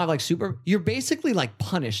and you don't have like you're basically like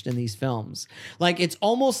punished in these films. Like, it's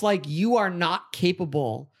almost like you are not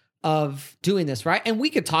capable of doing this, right? And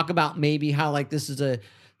we could talk about maybe how like this is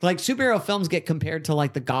like superhero films get compared to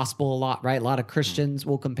like the gospel a lot, right? A lot of Christians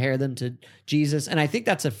will compare them to Jesus. And I think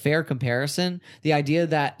that's a fair comparison. The idea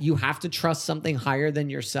that you have to trust something higher than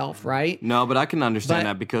yourself, right? No, but I can understand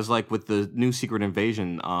that because like with the new Secret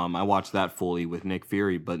Invasion, I watched that fully with Nick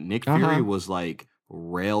Fury, but Nick Fury was like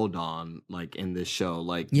railed on like in this show.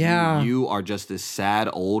 Like, you are just this sad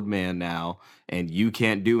old man now and you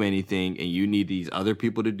can't do anything and you need these other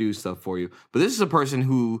people to do stuff for you. But this is a person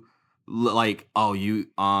who like,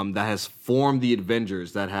 that has formed the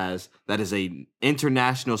Avengers, that is a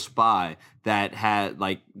international spy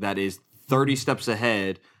that is 30 steps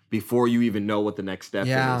ahead before you even know what the next step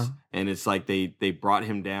is. And it's like they brought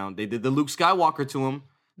him down. They did the Luke Skywalker to him.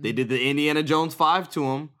 They did the Indiana Jones 5 to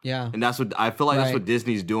him. Yeah. And that's what I feel like that's what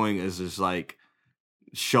Disney's doing, is just like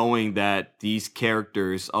showing that these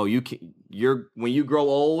characters, when you grow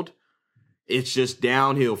old, it's just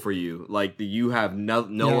downhill for you. Like you have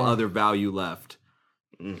no other value left.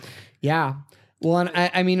 Yeah. Well, and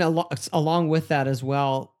I mean, along with that as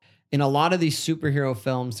well, in a lot of these superhero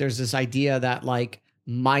films, there's this idea that like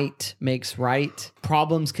might makes right.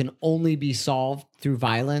 Problems can only be solved through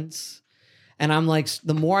violence. And I'm like,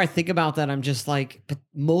 the more I think about that, I'm just like, but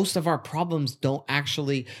most of our problems don't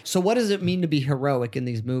actually. So what does it mean to be heroic in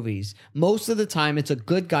these movies? Most of the time, it's a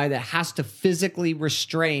good guy that has to physically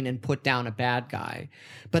restrain and put down a bad guy.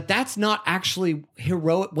 But that's not actually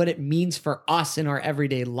heroic, what it means for us in our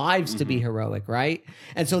everyday lives to be heroic, right?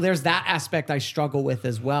 And so there's that aspect I struggle with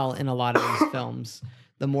as well in a lot of these films,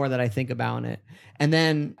 the more that I think about it. And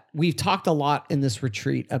then we've talked a lot in this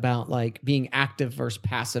retreat about like being active versus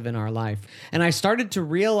passive in our life. And I started to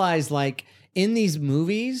realize like in these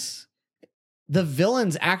movies, the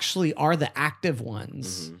villains actually are the active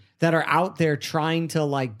ones that are out there trying to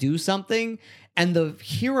like do something. And the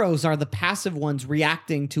heroes are the passive ones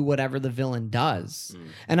reacting to whatever the villain does.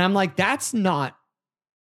 And I'm like, that's not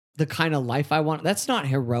the kind of life I want. That's not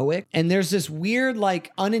heroic. And there's this weird,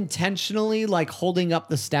 like unintentionally, like holding up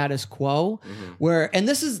the status quo where, and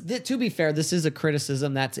this is, to be fair, this is a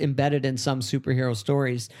criticism that's embedded in some superhero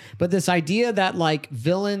stories, but this idea that like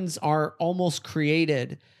villains are almost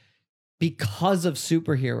created because of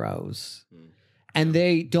superheroes and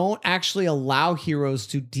they don't actually allow heroes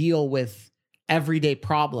to deal with everyday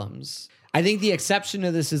problems. I think the exception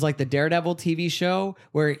to this is like the Daredevil TV show,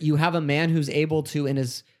 where you have a man who's able to, in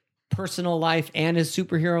his personal life and his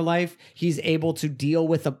superhero life, he's able to deal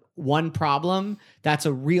with one problem that's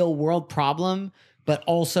a real world problem, but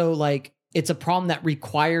also like it's a problem that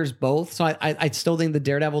requires both. So I still think the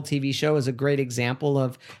Daredevil TV show is a great example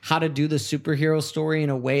of how to do the superhero story in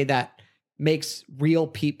a way that makes real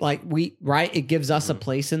people like it gives us a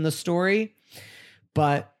place in the story.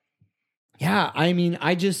 But yeah, I mean,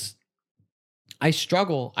 I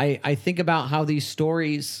struggle. I think about how these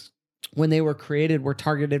stories, when they were created, were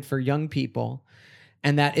targeted for young people,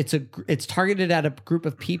 and that it's targeted at a group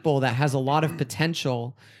of people that has a lot of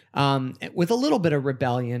potential, with a little bit of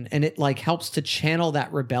rebellion, and it like helps to channel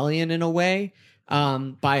that rebellion in a way.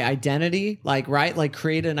 by identity, like, right? Like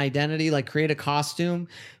create an identity, like create a costume,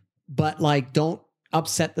 but like don't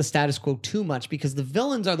upset the status quo too much, because the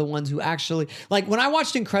villains are the ones who actually, like, when I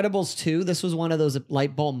watched Incredibles 2, this was one of those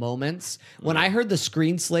light bulb moments when I heard the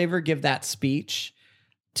screenslaver give that speech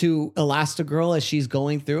to Elastigirl as she's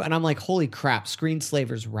going through, and I'm like, holy crap,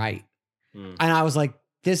 screenslaver's right. And I was like,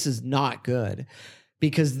 this is not good,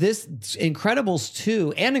 because this Incredibles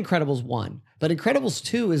 2 and Incredibles 1, but Incredibles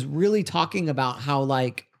 2 is really talking about how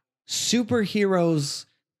like superheroes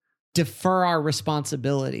defer our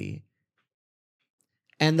responsibility.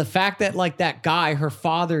 And the fact that like that guy, her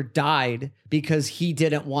father died because he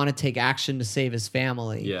didn't want to take action to save his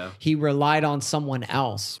family. Yeah. He relied on someone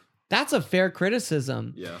else. That's a fair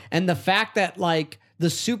criticism. Yeah. And the fact that like the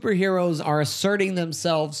superheroes are asserting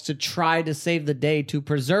themselves to try to save the day, to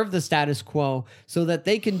preserve the status quo so that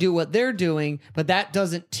they can do what they're doing, but that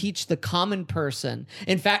doesn't teach the common person.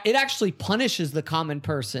 In fact, it actually punishes the common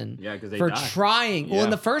person Yeah, 'cause they for die. trying. Well, in Yeah.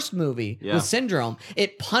 the first movie Yeah. with Syndrome,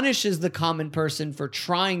 it punishes the common person for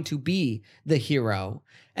trying to be the hero.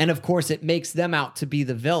 And of course, it makes them out to be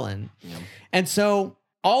the villain. And so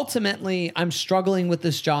ultimately, I'm struggling with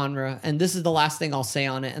this genre. And this is the last thing I'll say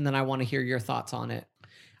on it. And then I want to hear your thoughts on it.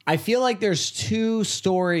 I feel like there's two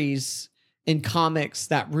stories in comics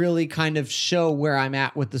that really kind of show where I'm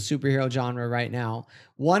at with the superhero genre right now.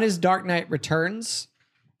 One is Dark Knight Returns,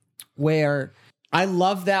 where I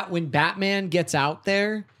love that when Batman gets out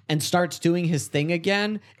there and starts doing his thing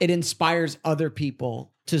again, it inspires other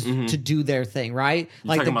people to do their thing, right?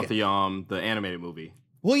 You're talking about the animated movie.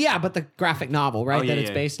 Well, yeah, but the graphic novel, right, Oh, yeah, that it's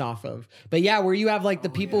yeah. based off of. But yeah, where you have like the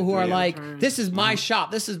people who are like, Returns. this is my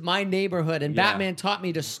shop, this is my neighborhood, and Yeah. Batman taught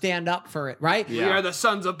me to stand up for it, right? We are the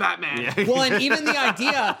sons of Batman. Well, and even the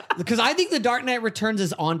idea, because I think the Dark Knight Returns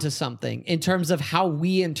is onto something in terms of how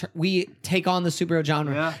we take on the superhero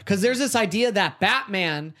genre. Yeah. Because there's this idea that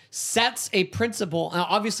Batman sets a principle. Now,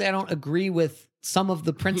 obviously, I don't agree with some of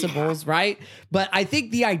the principles, right? But I think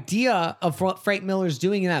the idea of what Frank Miller's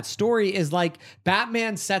doing in that story is like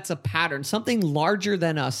Batman sets a pattern, something larger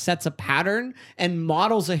than us sets a pattern and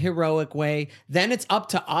models a heroic way. Then it's up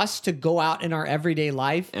to us to go out in our everyday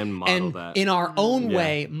life And model that. in our own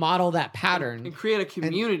way, model that pattern And create a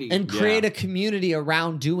community. and create a community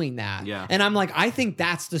around doing that. Yeah. And I'm like, I think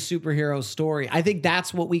that's the superhero story. I think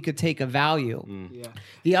that's what we could take a value. yeah.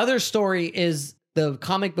 The other story is the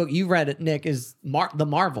comic book you read it, Nick, is the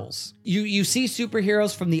Marvels. You see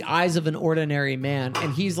superheroes from the eyes of an ordinary man,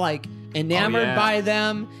 and he's like enamored yeah. by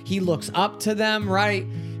them. He looks up to them, right?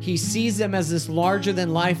 He sees them as this larger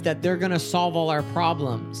than life that they're gonna solve all our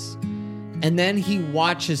problems. And then he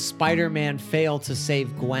watches Spider-Man fail to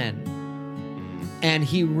save Gwen. And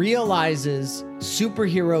he realizes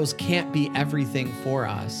superheroes can't be everything for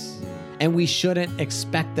us, and we shouldn't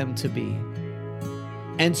expect them to be.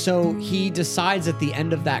 And so he decides at the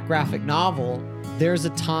end of that graphic novel, there's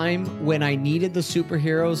a time when I needed the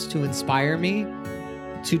superheroes to inspire me,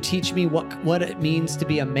 to teach me what it means to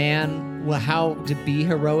be a man, how to be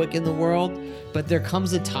heroic in the world. But there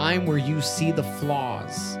comes a time where you see the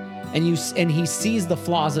flaws, and he sees the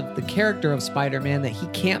flaws of the character of Spider-Man, that he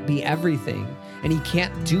can't be everything, and he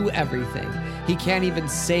can't do everything. He can't even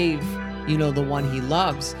save, the one he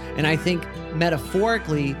loves. And I think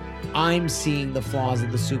metaphorically, I'm seeing the flaws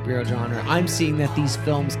of the superhero genre. I'm seeing that these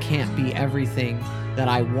films can't be everything that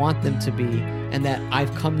I want them to be, and that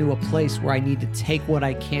I've come to a place where I need to take what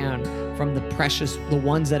I can from the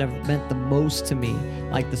ones that have meant the most to me,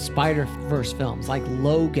 like the Spider-Verse films, like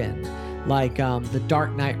Logan, like The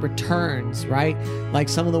Dark Knight Returns, right? Like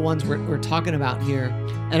some of the ones we're talking about here.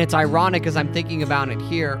 And it's ironic as I'm thinking about it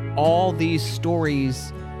here, all these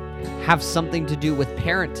stories have something to do with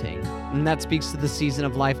parenting. And that speaks to the season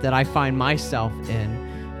of life that I find myself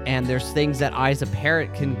in. And there's things that I as a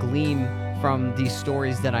parent can glean from these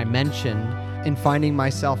stories that I mentioned, in finding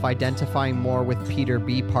myself identifying more with Peter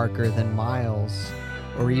B. Parker than Miles,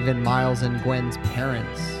 or even Miles and Gwen's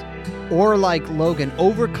parents. Or like Logan,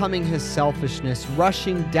 overcoming his selfishness,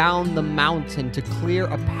 rushing down the mountain to clear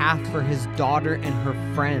a path for his daughter and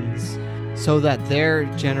her friends, so that their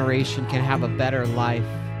generation can have a better life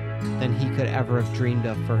than he could ever have dreamed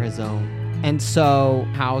of for his own. And so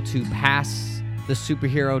how to pass the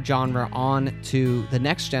superhero genre on to the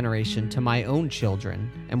next generation, to my own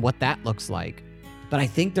children, and what that looks like. But I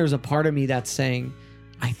think there's a part of me that's saying,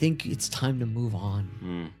 I think it's time to move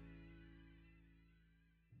on.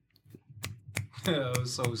 That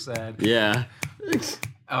was so sad. Yeah. It's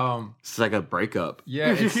like a breakup.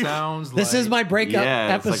 Yeah, it sounds like This is my breakup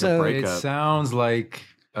Yeah, it's like a episode. break- It breakup. sounds like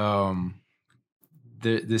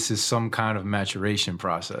this is some kind of maturation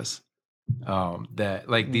process. that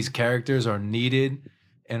like these characters are needed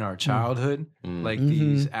in our childhood, like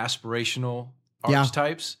these aspirational Yeah.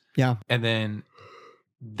 archetypes. Yeah. And then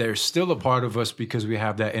they're still a part of us because we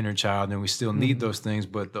have that inner child and we still need those things.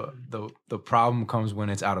 But the problem comes when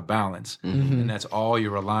it's out of balance and that's all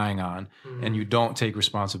you're relying on and you don't take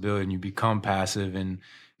responsibility and you become passive and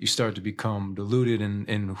you start to become diluted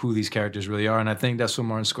in who these characters really are. And I think that's what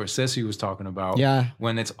Martin Scorsese was talking about. Yeah.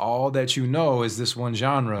 When it's all that you know is this one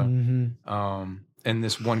genre and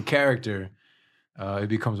this one character, it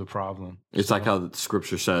becomes a problem. It's like how the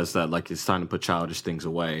scripture says that like it's time to put childish things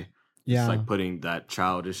away. Yeah. It's like putting that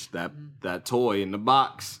childish that toy in the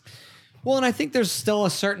box. Well, and I think there's still a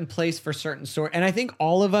certain place for certain story. And I think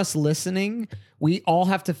all of us listening, we all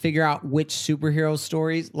have to figure out which superhero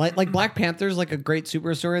stories, like Black Panther's like a great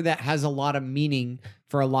superhero story that has a lot of meaning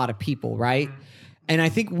for a lot of people, right? And I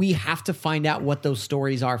think we have to find out what those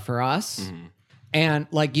stories are for us. And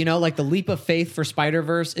like, you know, like the leap of faith for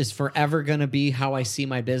Spider-Verse is forever going to be how I see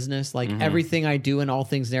my business. Like everything I do in All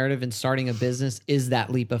Things Narrative and starting a business is that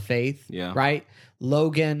leap of faith. Yeah. Right.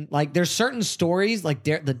 Logan, like there's certain stories like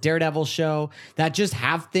the Daredevil show that just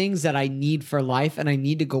have things that I need for life. And I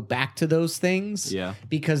need to go back to those things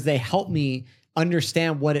because they help me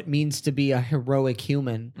understand what it means to be a heroic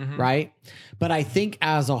human, right? But I think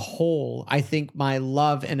as a whole, I think my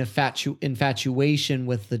love and infatuation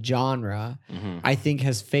with the genre, I think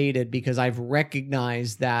has faded because I've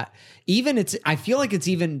recognized that I feel like it's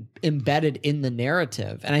even embedded in the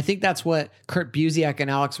narrative. And I think that's what Kurt Busiek and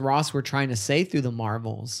Alex Ross were trying to say through the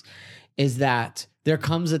Marvels is that there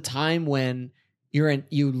comes a time when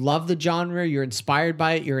you love the genre, you're inspired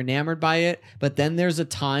by it, you're enamored by it, but then there's a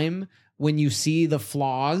time when you see the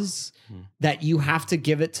flaws that you have to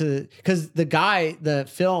give it to, because the guy,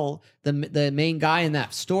 Phil, the main guy in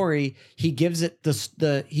that story, he gives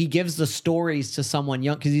the stories to someone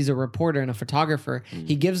young because he's a reporter and a photographer.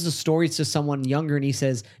 He gives the stories to someone younger and he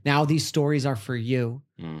says, now these stories are for you,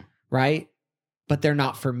 right? But they're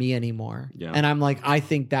not for me anymore. Yeah. And I'm like, I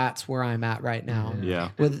think that's where I'm at right now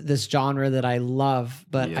with this genre that I love,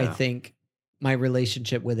 but I think my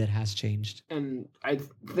relationship with it has changed. And I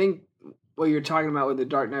think what you're talking about with the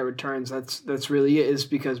Dark Knight Returns, that's really it, is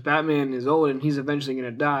because Batman is old and he's eventually going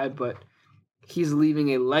to die, but he's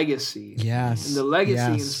leaving a legacy. Yes. And the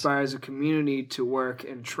legacy inspires a community to work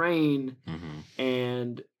and train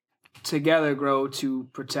and together grow to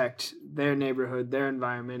protect their neighborhood, their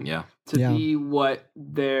environment, to be what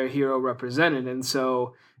their hero represented. And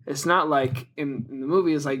so it's not like in the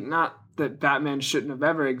movie, it's like not that Batman shouldn't have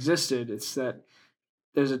ever existed. It's that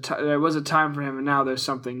there was a time for him and now there's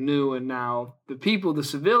something new, and now the people, the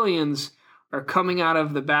civilians, are coming out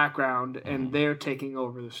of the background and they're taking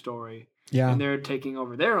over the story. Yeah. And they're taking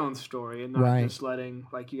over their own story and not just letting,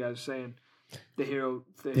 like you guys are saying, the hero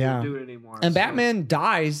do it anymore. And Batman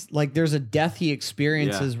dies, like there's a death he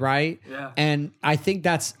experiences, right? Yeah. And I think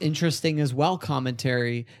that's interesting as well,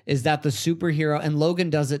 commentary, is that the superhero, and Logan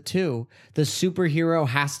does it too, the superhero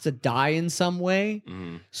has to die in some way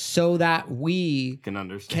so that we Can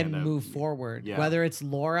understand can move forward. Yeah. Whether it's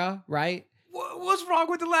Laura, right? What's wrong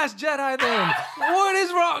with The Last Jedi then? What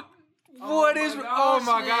is wrong? Oh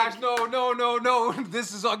my gosh, no.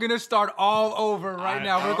 This is all gonna start all over right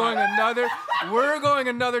now. We're going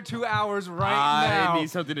another 2 hours right now. I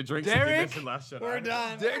need something to drink. Derek, We're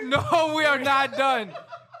done. No, we are not done.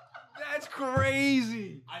 That's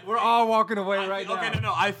crazy. We're all walking away right now. Okay,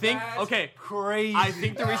 no. I think That's crazy. I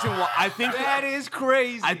think the reason why that is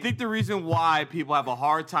crazy. I think the reason why people have a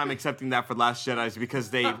hard time accepting that for Last Jedi is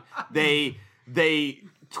because they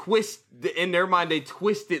twist in their mind. They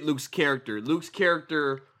twisted Luke's character.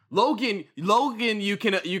 Logan, you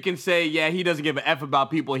can say, yeah, he doesn't give a F about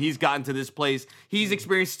people. He's gotten to this place. He's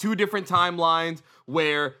experienced 2 different timelines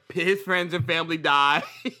where his friends and family die,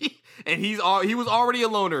 and he was already a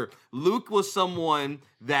loner. Luke was someone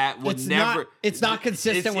that would never. It's not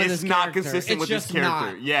consistent with his character. It's not consistent with his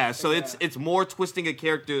character. Not. Yeah, so it's more twisting a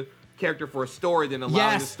character for a story than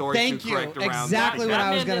allowing the story to correct around. Exactly what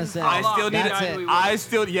I was gonna say.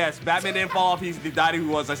 Batman didn't fall off. He died who he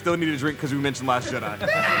was. I still need a drink because we mentioned Last Jedi.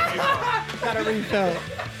 Gotta refill.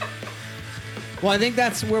 Well, I think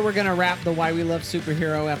that's where we're gonna wrap the Why We Love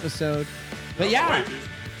Superhero episode. But yeah.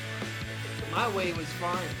 My way was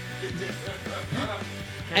fine.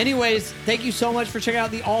 Anyways, thank you so much for checking out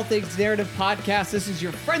the All Things Narrative podcast. This is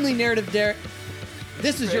your friendly narrative, Derek.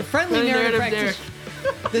 This is your friendly narrative practitioner.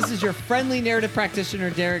 This is your friendly narrative practitioner,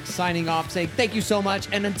 Derek, signing off, saying thank you so much,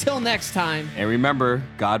 and until next time. And remember,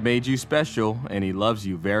 God made you special, and He loves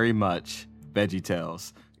you very much.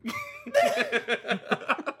 VeggieTales.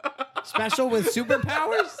 Special with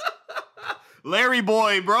superpowers?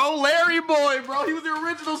 Larry Boy, bro. He was the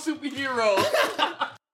original superhero.